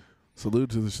 Mm.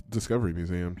 Salute to the Discovery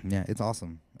Museum. Yeah, it's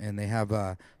awesome, and they have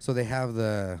they have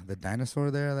the dinosaur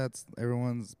there that's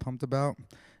everyone's pumped about,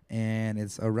 and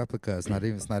it's a replica. It's not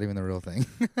even the real thing.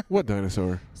 What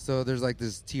dinosaur? So there's like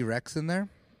this T-Rex in there.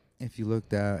 If you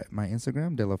looked at my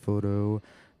Instagram, De La Photo,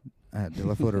 at De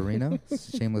La Photo Reno,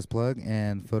 shameless plug,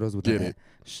 and photos with Get an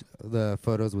it. the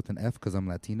photos with an F because I'm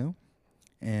Latino,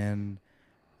 and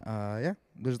yeah,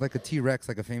 there's like a T-Rex,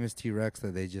 like a famous T-Rex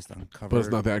that they just uncovered. But it's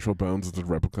not the actual bones. It's a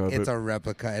replica of It's it. a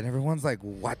replica, and everyone's like,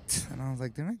 "What?" And I was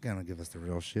like, "They're not gonna give us the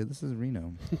real shit. This is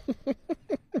Reno.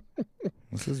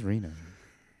 This is Reno."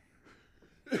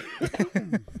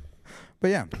 But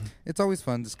yeah, it's always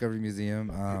fun. Discovery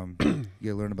Museum.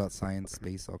 You learn about science,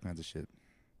 space, all kinds of shit.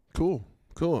 Cool.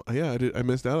 Yeah, I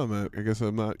missed out on that. I guess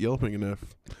I'm not yelping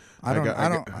enough. I don't I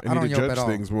need to Yelp judge at all.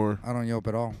 things more. I don't Yelp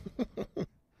at all.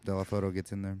 De La Photo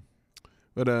gets in there.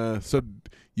 But so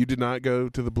you did not go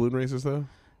to the balloon races though?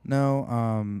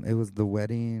 No, it was the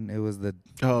wedding. It was the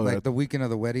The weekend of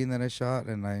the wedding that I shot,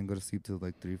 and I didn't go to sleep till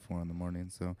like 3-4 in the morning.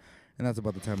 So, and that's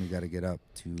about the time you got to get up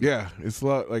to. yeah, it's a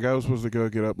lot. Like I was supposed to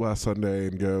get up last Sunday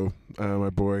and go. My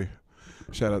boy,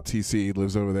 shout out TC,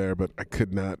 lives over there, but I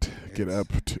could not get up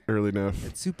early enough.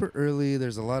 It's super early.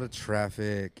 There's a lot of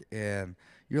traffic, and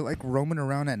you're like roaming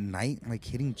around at night, like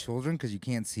hitting children because you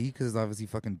can't see because it's obviously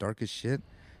fucking dark as shit.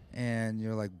 And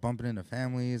you're like bumping into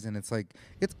families, and it's like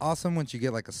it's awesome once you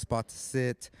get like a spot to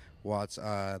sit, watch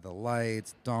the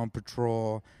lights, dawn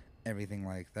patrol, everything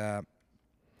like that.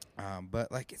 But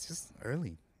like it's just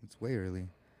early. It's way early.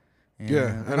 And,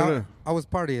 Yeah, I don't know. I was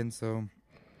partying, so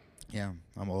yeah,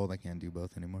 I'm old. I can't do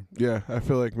both anymore. Yeah, I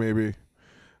feel like maybe,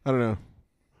 I don't know.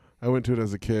 I went to it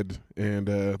as a kid, and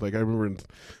like I remember in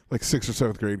like 6th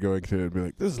or 7th grade going to it and be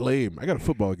like, "This is lame. I got a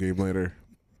football game later.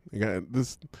 I got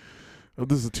this. Oh,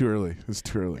 this is too early. This is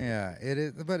too early." Yeah, it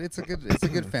is, but it's a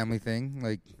good family thing.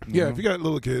 Like Yeah, know, if you got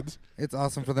little kids, it's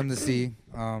awesome for them to see,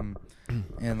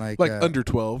 and like under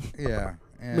 12, yeah,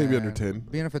 maybe under and 10.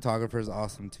 Being a photographer is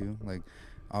awesome too. Like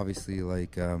obviously,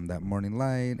 like that morning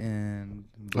light and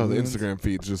Oh, the balloons. Instagram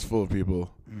feed's just full of people.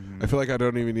 Mhm. I feel like I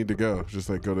don't even need to go. Just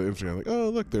like go to Instagram, like, oh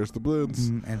look, there's the balloons.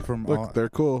 And from Look, all they're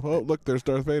cool. Oh look, there's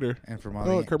Darth Vader. and from all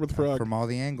Oh, the Kermit the Frog. from all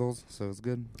the angles, so it's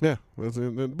good. Yeah,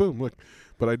 and boom, look.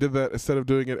 But I did that instead of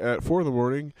doing it at 4 in the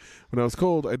morning when I was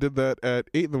cold. I did that at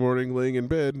 8 in the morning, laying in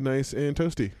bed, nice and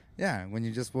toasty. Yeah, when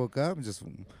you just woke up, just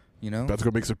About to go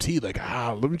make some tea. Like,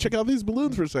 let me check out these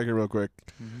balloons for a second, real quick.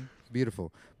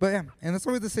 beautiful. But yeah, and it's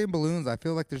always the same balloons. I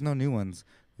feel like there's no new ones,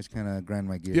 which kind of grind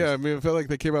my gears. Yeah, I mean, it felt like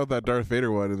they came out with that Darth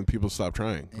Vader one, and then people stopped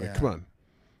trying. Like, Yeah. come on.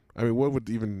 I mean, what would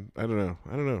even? I don't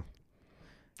know.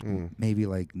 Maybe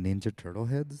like Ninja Turtle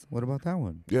heads. What about that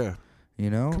one? Yeah,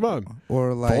 You know, come on.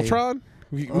 or like Voltron.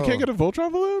 We can't get a Voltron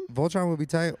balloon. Voltron would be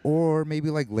tight, or maybe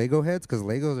like Lego heads, because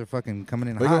Legos are fucking coming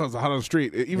in Lego hot. was hot on the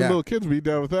street. Even Yeah. little kids would be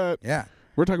down with that. Yeah,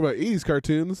 We're talking about 80s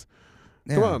cartoons.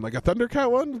 Come on, like a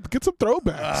Thundercat one? Get some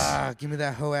throwbacks. Give me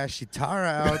that hoe ass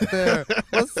Shitara out there.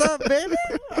 What's up, baby?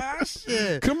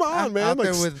 Shit. Come on, man. Out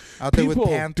like, there with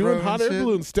Panthro doing and hot air shit.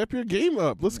 balloons. Step your game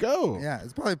up. Let's go. Yeah,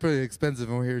 it's probably pretty expensive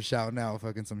when we're here shouting out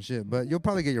fucking some shit, but you'll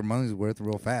probably get your money's worth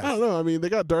real fast. I don't know. I mean, they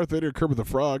got Darth Vader, Kermit the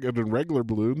Frog, and then regular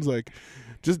balloons. Like,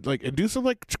 just like, and do some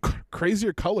like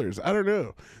crazier colors. I don't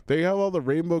know. They have all the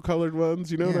rainbow colored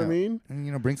ones. You know what I mean?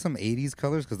 And bring some '80s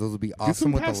colors because those would be awesome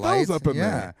some with the pastels lights. up in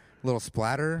there. Little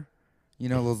splatter.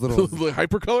 Those little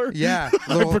hypercolor. Yeah,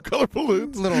 little hypercolor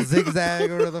balloons. Little zigzag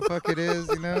or whatever the fuck it is.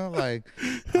 Like,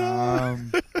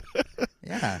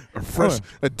 yeah.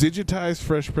 A digitized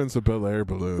Fresh Prince of Bel-Air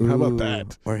balloon. How about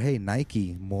that? Or hey,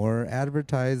 Nike, more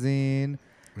advertising.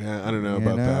 Yeah, I don't know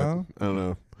about that. I don't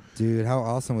know. Dude, how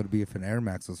awesome would it be if an Air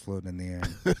Max was floating in the air?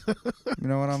 You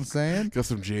know what I'm saying? Got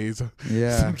some J's.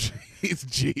 Yeah. Some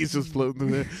J's just floating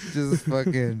in there. Just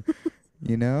fucking,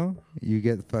 you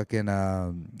get fucking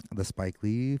the Spike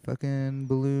Lee fucking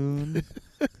balloon.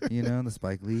 The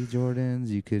Spike Lee Jordans.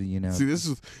 You could, See,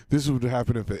 this would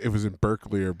happen if it was in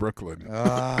Berkeley or Brooklyn.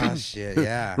 Oh, shit,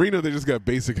 yeah. Reno, they just got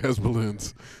basic ass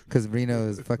balloons. Because Reno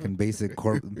is fucking basic.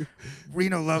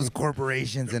 Reno loves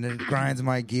corporations, and it grinds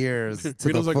my gears.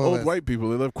 Reno's like old white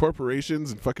people. They love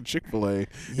corporations and fucking Chick-fil-A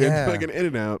Yeah. and fucking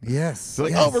In-N-Out. Yes. They're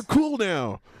like, yes. oh, we're cool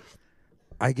now.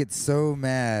 I get so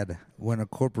mad when a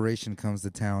corporation comes to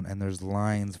town and there's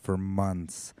lines for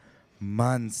months.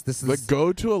 This is like,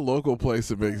 go to a local place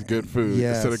that makes good food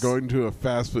instead of going to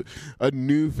a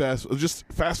new fast food, just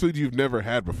fast food you've never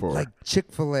had before. Like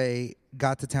Chick-fil-A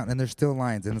got to town and there's still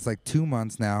lines, and it's like 2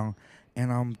 months now.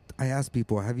 And I ask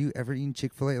people, have you ever eaten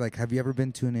Chick-fil-A? Like, have you ever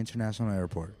been to an international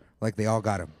airport? Like, they all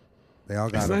got them.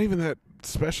 It's not even that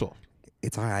special.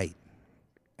 It's all right.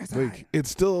 It's all right.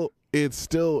 It's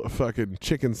still a fucking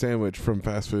chicken sandwich from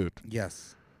fast food.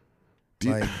 Yes.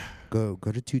 Go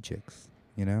to Two Chicks.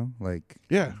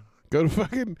 Yeah, go to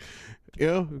fucking,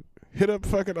 hit up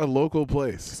fucking a local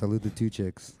place. Salute the Two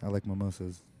Chicks. I like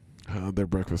mimosas. Their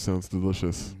breakfast sounds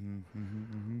delicious.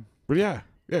 But yeah,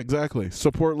 exactly.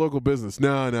 Support local business.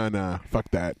 No.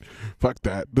 Fuck that.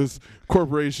 This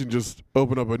corporation just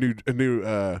opened up a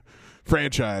new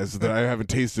franchise that I haven't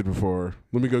tasted before.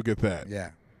 Let me go get that. Yeah.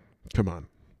 Come on.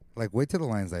 Like, wait till the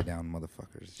lines die down,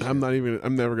 motherfuckers. Shit. I'm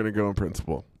never going to go on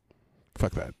principle.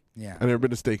 Fuck that. Yeah. I've never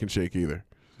been to Steak and Shake either.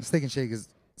 Steak and Shake is...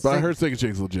 But I heard Steak and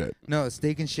Shake's legit. No,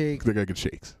 Steak and Shake... They got good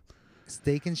shakes.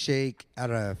 Steak and Shake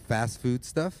out of fast food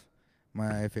stuff,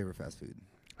 my favorite fast food.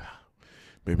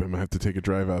 Maybe I'm going to have to take a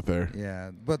drive out there.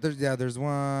 Yeah, but there's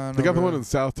one... They got the one in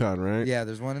Southtown, right? Yeah,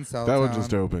 there's one in Southtown. That one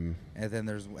just opened. And then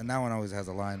and that one always has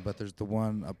a line, but there's the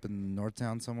one up in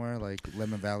Northtown somewhere, like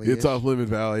Lemon Valley. It's off Lemon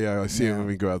Valley. Yeah, I see it when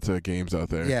we go out to games out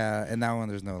there. Yeah, and that one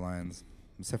there's no lines,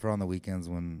 except for on the weekends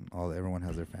when everyone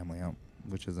has their family out,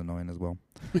 which is annoying as well.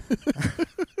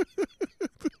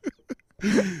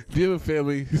 If you have a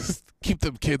family, keep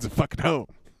them kids at fucking home.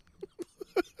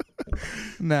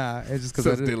 Nah, it's just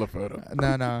because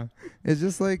No. It's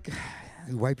just like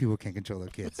white people can't control their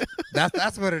kids.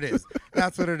 That's what it is.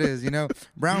 That's what it is.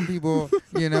 Brown people,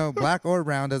 black or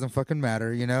brown doesn't fucking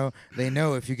matter. They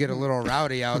know if you get a little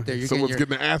rowdy out there, getting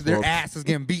their ass is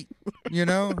getting beat.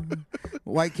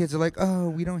 White kids are like, oh,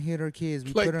 we don't hit our kids.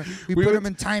 We put them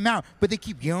in timeout, but they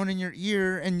keep yelling in your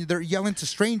ear, and they're yelling to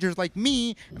strangers like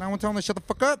me, and I want to tell them to shut the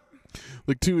fuck up.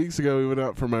 Like 2 weeks ago, we went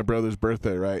out for my brother's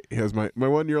birthday, right? He has my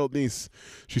 1-year-old niece.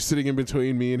 She's sitting in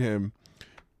between me and him,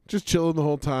 just chilling the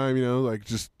whole time, like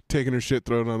just taking her shit,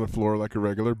 throwing it on the floor like a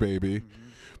regular baby. Mm-hmm.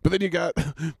 But then you got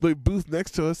the booth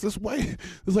next to us. This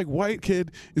white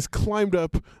kid is climbed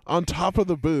up on top of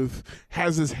the booth,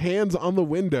 has his hands on the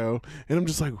window, and I'm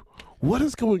just like, what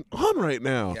is going on right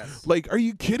now? Yes. Like, are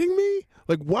you kidding me?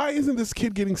 Like, why isn't this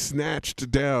kid getting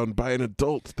snatched down by an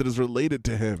adult that is related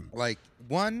to him? Like,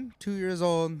 1, 2 years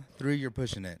old, 3, you're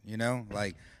pushing it,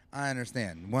 Like, I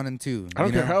understand. 1 and 2. I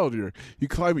don't care how old you're.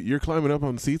 You're climbing up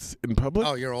on seats in public?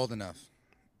 Oh, you're old enough.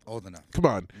 Old enough. Come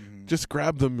on. Mm-hmm. Just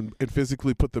grab them and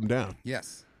physically put them down.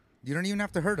 Yes. You don't even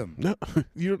have to hurt them. No.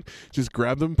 You don't, just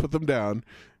grab them, put them down,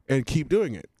 and keep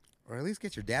doing it. Or at least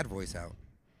get your dad voice out.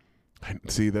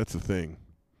 See, that's the thing.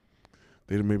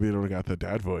 Maybe they don't got the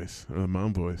dad voice or the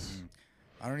mom voice.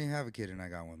 I don't even have a kid, and I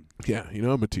got one. Yeah,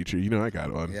 I'm a teacher. I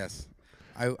got one. Yes.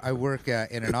 I work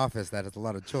in an office that has a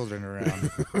lot of children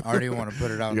around. I already want to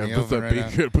put it out in the open right now.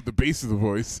 You got to put the bass of the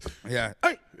voice. Yeah.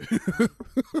 Hey!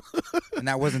 And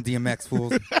that wasn't DMX,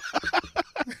 fools.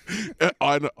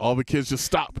 All the kids just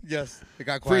stop. Yes. It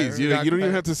got quiet. Freeze. You don't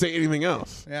even have to say anything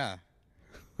else. Yeah.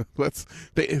 That's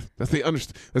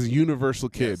universal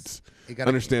kids. You gotta,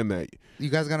 Understand that. You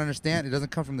guys gotta understand. It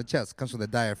doesn't come from the chest. It comes from the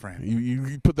diaphragm.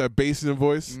 You put that bass in the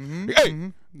voice.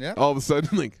 Hey, Yeah. all of a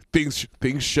sudden, like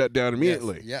things shut down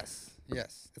immediately. Yes.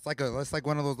 It's like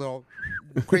one of those little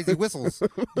crazy whistles,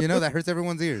 that hurts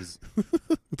everyone's ears.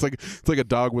 It's like a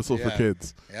dog whistle for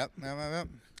kids. Yep.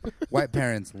 White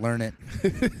parents, learn it.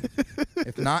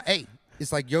 If not, hey,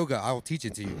 it's like yoga. I will teach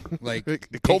it to you. Like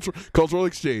Cultural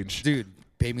exchange. dude,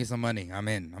 pay me some money. I'm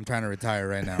in. I'm trying to retire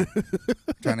right now.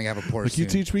 Trying to have a Porsche. Like you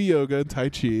teach me yoga and Tai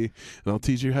Chi, and I'll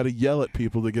teach you how to yell at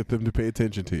people to get them to pay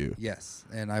attention to you. Yes,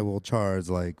 and I will charge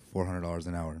like $400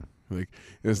 an hour. Like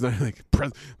it's not like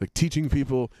teaching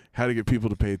people how to get people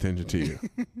to pay attention to you.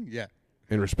 Yeah.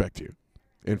 And respect you,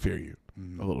 and fear you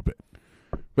a little bit.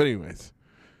 But anyways,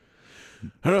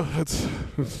 I don't know.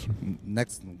 That's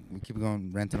next. We keep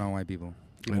going ranting on white people.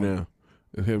 I know.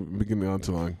 It hasn't been going on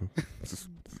too long.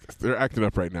 They're acting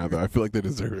up right now, though. I feel like they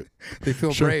deserve it. They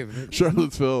feel brave.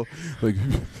 Charlottesville, like,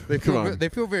 come on. They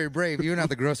feel very brave. Even at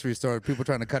the grocery store, people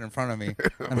trying to cut in front of me,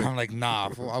 and I'm like, nah,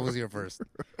 fool, I was here first.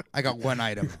 I got one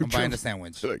item. I'm buying a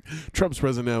sandwich. Like, Trump's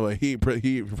president now. Like, he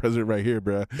president right here,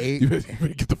 bro. You better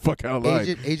get the fuck out of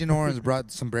line. Agent Orange brought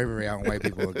some bravery out in white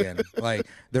people again. Like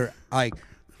they're like.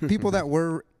 People that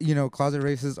were, closet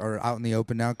racists are out in the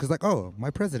open now because, like, oh, my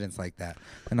president's like that.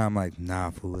 And I'm like, nah,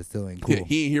 fool, it still ain't cool. Yeah,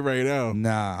 he ain't here right now.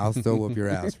 Nah, I'll still whoop your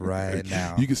ass right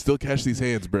now. You can still catch these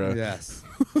hands, bro. Yes.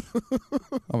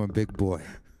 I'm a big boy.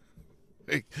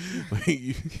 Like,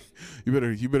 you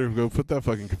better go put that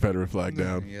fucking Confederate flag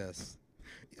down. Yes.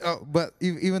 Oh, but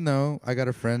even though I got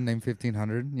a friend named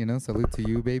 1500, salute to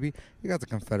you, baby. He got the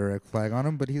Confederate flag on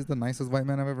him, but he's the nicest white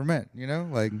man I've ever met,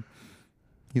 like,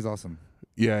 he's awesome.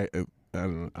 Yeah, I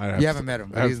don't know. You haven't met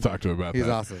him. I have to talk to him about that.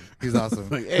 He's awesome.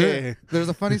 Like, hey. There's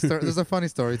a funny story. There's a funny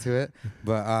story to it,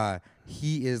 but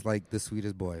he is like the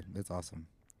sweetest boy. It's awesome.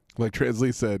 Like Trans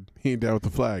Lee said, he ain't down with the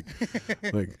flag.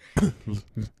 Like,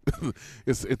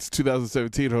 it's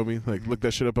 2017, homie. Like, look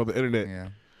that shit up on the internet. Yeah.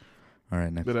 All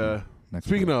right. Next. But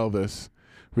speaking of all this,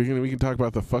 we can talk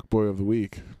about the fuckboy of the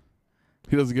week.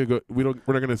 He doesn't get go. We're not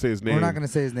gonna say his name. We're not gonna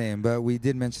say his name, but we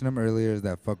did mention him earlier as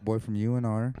that fuckboy from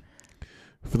UNR.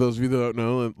 For those of you that don't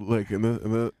know, like in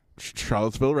the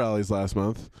Charlottesville rallies last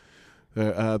month,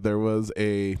 there was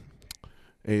a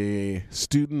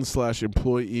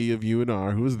student/employee of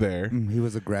UNR who was there. He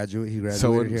was a graduate. He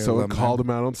graduated here. Someone called him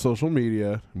out on social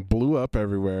media, blew up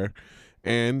everywhere,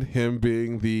 and him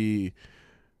being the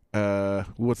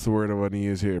what's the word I want to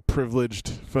use here? Privileged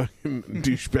fucking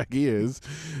douchebag he is,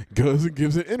 goes and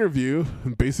gives an interview,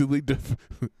 and basically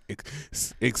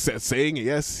saying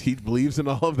yes, he believes in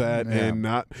all of that,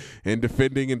 and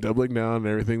defending and doubling down on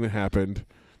everything that happened,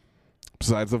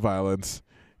 besides the violence.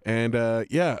 And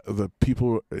the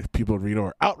people in Reno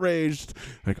are outraged.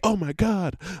 Like, oh my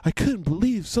God, I couldn't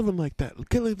believe someone like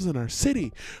that lives in our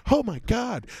city. Oh my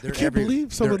God, I can't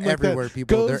believe someone like that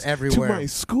goes to my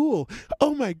school.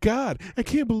 Oh my God, I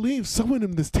can't believe someone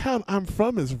in this town I'm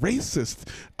from is racist.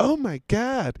 Oh my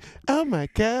God,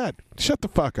 shut the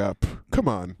fuck up. Come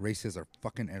on. Racists are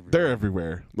fucking everywhere. They're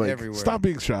everywhere. Like, everywhere. Stop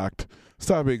being shocked.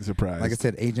 Stop being surprised. Like I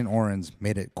said, Agent Orange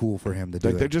made it cool for him to do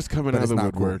it. They're just coming out of the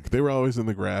woodwork. Cool. They were always in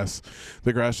the grass.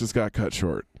 The grass just got cut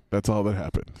short. That's all that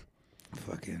happened.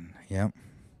 Fucking, yep.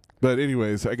 But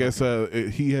anyways, I guess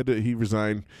he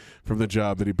resigned from the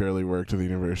job that he barely worked at the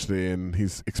university, and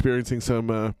he's experiencing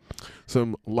some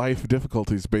life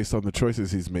difficulties based on the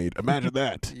choices he's made. Imagine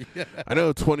that. Yeah. I know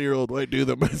a 20-year-old white dude,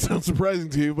 that might sound surprising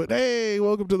to you, but hey,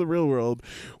 welcome to the real world,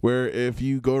 where if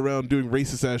you go around doing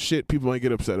racist ass shit, people might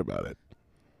get upset about it.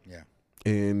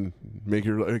 And make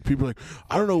your people like,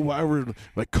 I don't know why we're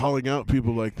like calling out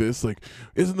people like this. Like,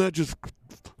 isn't that just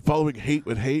following hate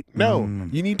with hate? No,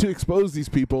 you need to expose these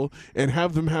people and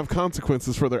have them have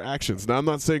consequences for their actions. Now, I'm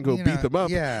not saying go beat them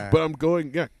up, but I'm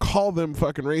going, call them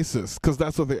fucking racist, because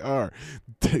that's what they are.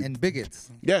 And bigots.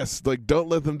 Yes, like, don't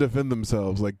let them defend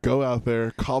themselves. Like, go out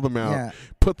there, call them out,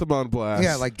 put them on blast.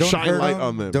 Yeah, like, don't shine light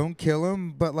on them. Don't kill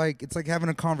them, but like, it's like having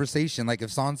a conversation. Like,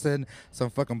 if Son said some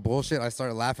fucking bullshit, I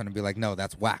started laughing and be like, no,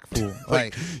 that's whack, fool.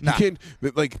 Like, nah.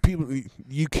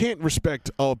 You can't respect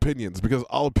all opinions, because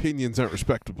all opinions aren't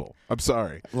respectable. I'm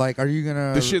sorry. Like, are you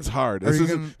gonna? This shit's hard. This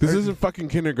isn't fucking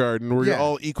kindergarten where you're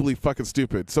all equally fucking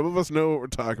stupid. Some of us know what we're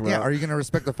talking about. Yeah. Are you gonna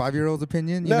respect a 5-year-old's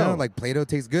opinion? You know, like Play-Doh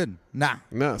tastes good. Nah.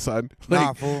 Nah, son. Like,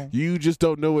 nah, fool. You just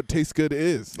don't know what tastes good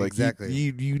is. Like, exactly.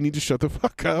 You need to shut the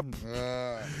fuck up.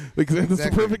 Like, that's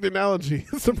the perfect analogy.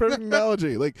 It's the perfect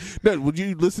analogy. Like, no, would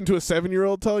you listen to a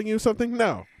 7-year-old telling you something?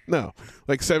 No. No.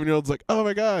 Like 7-year-olds like, oh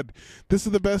my God, this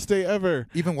is the best day ever.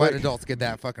 Even white Like, adults get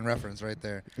that fucking reference right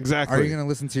there. Exactly. Are you going to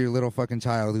listen to your little fucking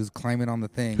child who's climbing on the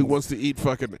thing? Who wants to eat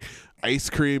fucking ice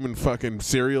cream and fucking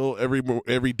cereal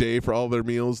every day for all their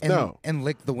meals? No. And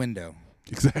lick the window.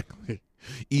 Exactly.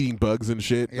 Eating bugs and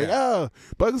shit. Yeah. Like, oh,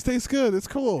 bugs taste good. It's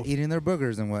cool. Eating their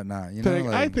boogers and whatnot. You know,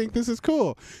 Like, I think this is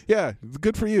cool. Yeah, it's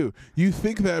good for you. You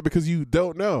think that because you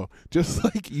don't know. Just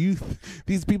like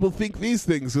these people think these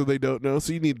things so they don't know,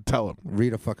 so you need to tell them.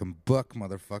 read a fucking book,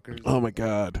 motherfuckers. Oh my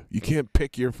God. You can't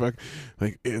pick your people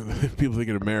think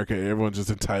in America, everyone's just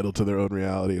entitled to their own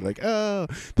reality. Like, oh,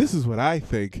 this is what I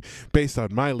think based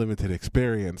on my limited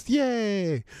experience.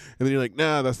 Yay. And then you're like,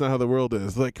 nah, that's not how the world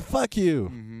is. Like, fuck you.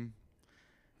 Mm-hmm.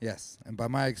 Yes, and by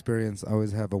my experience, I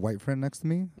always have a white friend next to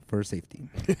me for safety.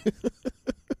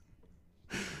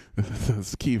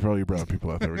 That's key for all you brown people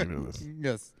out there when you know this.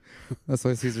 Yes, that's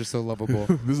why Caesar's so lovable.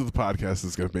 This is the podcast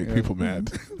that's going to make people mad.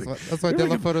 That's why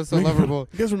Delafoto's so lovable.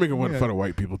 You guys were making fun of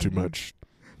white people too much.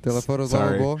 Delafoto's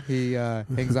Sorry. lovable. He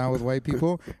hangs out with white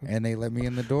people, and they let me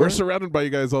in the door. We're surrounded by you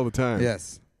guys all the time.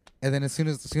 Yes, and then as soon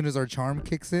as our charm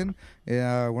kicks in,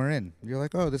 we're in. You're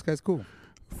like, oh, this guy's cool.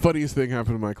 Funniest thing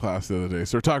happened in my class the other day.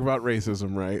 So we're talking about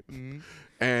racism, right? Mm-hmm.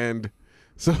 And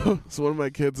so one of my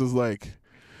kids was like,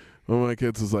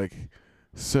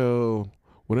 so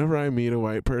whenever I meet a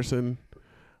white person,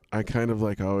 I kind of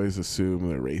like always assume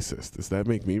they're racist. Does that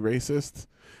make me racist?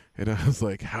 And I was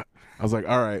like, all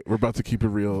right, we're about to keep it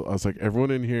real. I was like,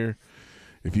 everyone in here,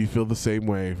 if you feel the same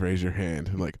way, raise your hand.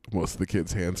 And like most of the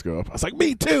kids' hands go up. I was like,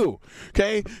 me too.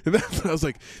 Okay. And I was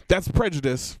like, that's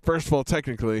prejudice. First of all,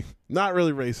 technically, not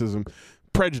really racism,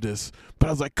 prejudice. But I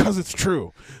was like, cause it's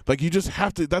true. Like you just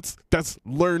have to. That's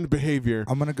learned behavior.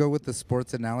 I'm gonna go with the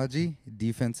sports analogy: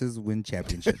 defenses win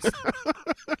championships.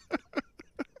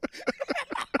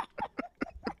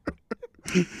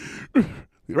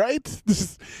 Right?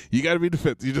 You got to be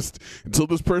defensive. You just until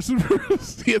this person,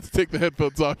 he has to take the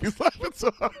headphones off. He's laughing so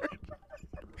hard.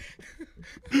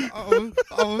 I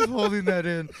was holding that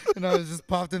in, and I was just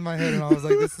popped in my head, and I was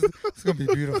like, "This is gonna be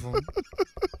beautiful."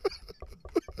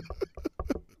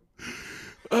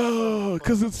 Oh,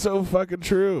 because it's so fucking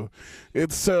true.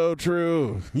 It's so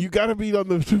true. You got to be on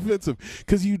the defensive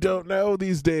because you don't know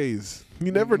these days.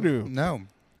 You never knew. No.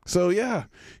 So yeah,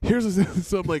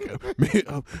 so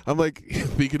I'm like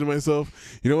thinking to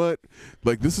myself, you know what?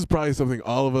 Like this is probably something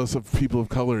all of us people of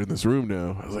color in this room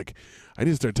know. I was like, I need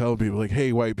to start telling people like,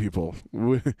 hey, white people,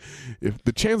 if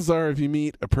the chances are if you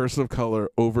meet a person of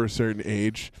color over a certain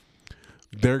age,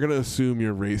 they're gonna assume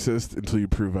you're racist until you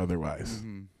prove otherwise.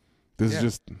 Mm-hmm.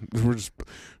 We're just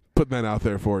putting that out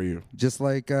there for you. Just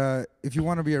like if you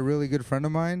want to be a really good friend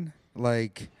of mine,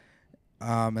 like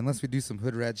unless we do some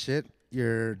hood rat shit,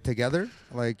 you're together,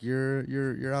 like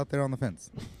you're out there on the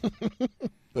fence.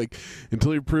 Like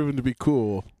until you're proven to be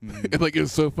cool. Mm-hmm. And like it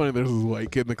was so funny, there's this white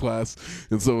kid in the class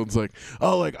and someone's like,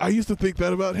 oh, like I used to think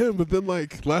that about him, but then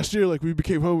like last year like we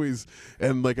became homies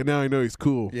and like now I know he's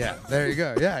cool. Yeah, there you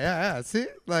go. Yeah. See,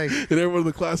 like, and everyone in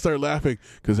the class started laughing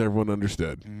because everyone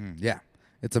understood. Yeah,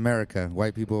 it's America.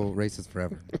 White people racist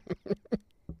forever.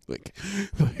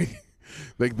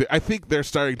 I think they're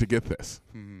starting to get this.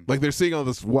 Mm-hmm. Like they're seeing all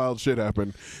this wild shit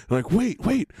happen. And like,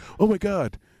 wait, oh my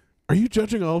God, are you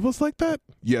judging all of us like that?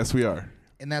 Yes, we are.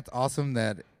 And that's awesome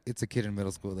that it's a kid in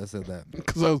middle school that said that.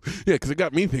 Because it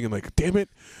got me thinking like, damn it,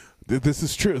 this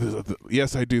is true.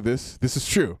 Yes, I do this. This is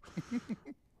true.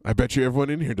 I bet you everyone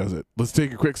in here does it. Let's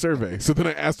take a quick survey. So then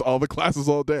I asked all the classes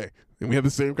all day, and we had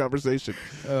the same conversation.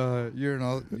 You're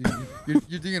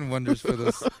doing wonders for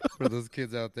those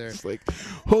kids out there. It's like,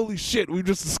 holy shit, we've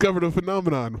just discovered a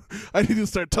phenomenon. I need to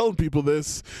start telling people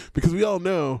this because we all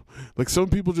know, like,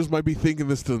 some people just might be thinking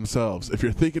this to themselves. If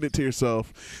you're thinking it to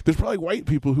yourself, there's probably white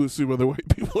people who assume other white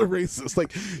people are racist.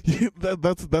 Like,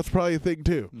 that's probably a thing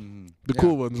too. Mm-hmm. The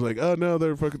cool ones are like, oh no,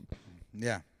 they're fucking.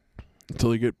 Yeah.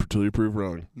 Until you prove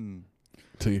wrong.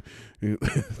 Until you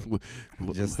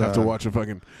Just have to watch some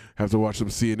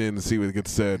CNN and see what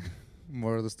gets said.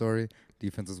 More of the story: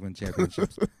 defenses win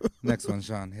championships. Next one,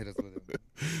 Sean, hit us with it.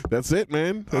 That's it,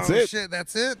 man. That's it. Shit,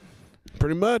 that's it.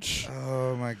 Pretty much.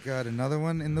 Oh my God, another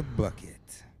one in the bucket.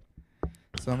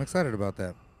 So I'm excited about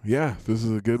that. Yeah, this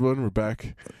is a good one. We're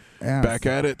back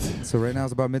at it. So right now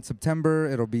it's about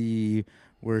mid-September.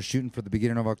 We're shooting for the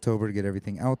beginning of October to get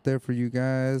everything out there for you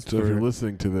guys. So if you're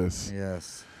listening to this,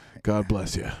 yes, God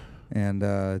bless you. And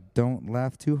don't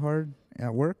laugh too hard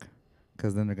at work,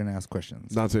 because then they're going to ask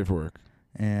questions. Not safe for work.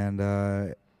 And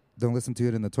don't listen to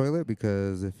it in the toilet,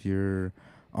 because if you're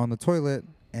on the toilet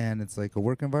and it's like a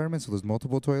work environment, so there's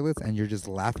multiple toilets, and you're just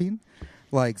laughing,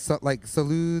 like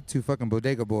salute to fucking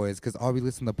Bodega Boys, because I'll be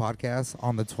listening to podcasts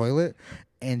on the toilet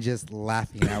and just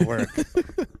laughing at work,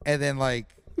 and then like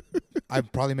I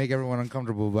probably make everyone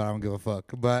uncomfortable, but I don't give a fuck.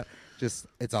 But just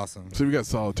it's awesome. So we got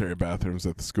solitary bathrooms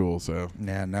at the school, so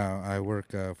Yeah, no, I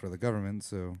work for the government,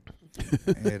 so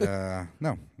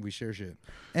no, we share shit,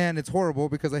 and it's horrible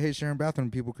because I hate sharing bathroom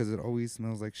with people because it always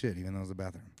smells like shit, even though it's a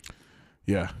bathroom.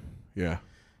 yeah.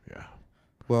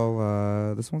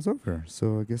 Well, this one's over,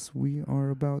 so I guess we are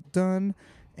about done,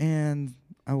 and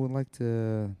I would like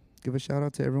to give a shout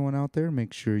out to everyone out there.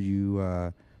 Make sure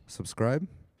you subscribe,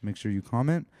 make sure you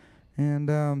comment, and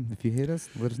if you hate us,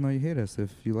 let us know you hate us.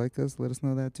 If you like us, let us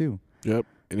know that too. Yep.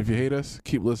 And if you hate us,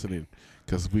 keep listening,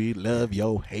 because we love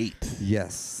your hate.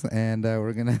 Yes, and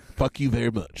we're gonna Fuck you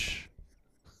very much.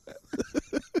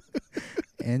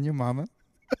 and your mama,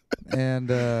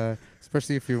 and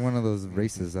especially if you're one of those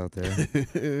races out there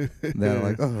that are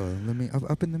like, oh, let me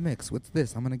up in the mix. What's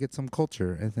this? I'm gonna get some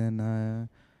culture, and then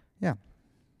yeah.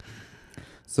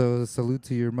 So salute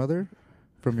to your mother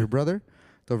from your brother.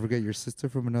 Don't forget your sister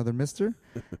from another mister.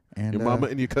 And Your mama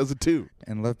and your cousin too.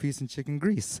 and love, peace, and chicken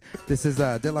grease. This is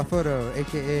De La Foto,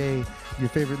 a.k.a. your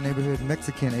favorite neighborhood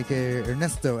Mexican, a.k.a.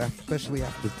 Ernesto, especially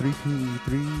after 3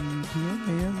 p.m.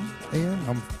 a.m.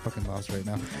 I'm fucking lost right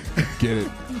now. Get it.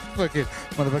 Fucking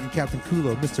motherfucking Captain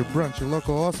Kulo, Mr. Brunch, your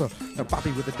local also. The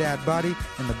Poppy with the dad body,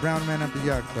 and the brown man at the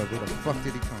yacht club. Where the fuck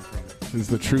did he come from? This is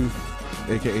the truth,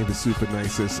 a.k.a. the super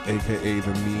nicest, a.k.a.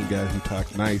 the mean guy who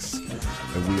talks nice.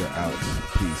 And we are out.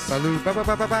 Peace. Salud. Bye, bye,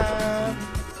 bye, bye,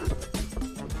 bye.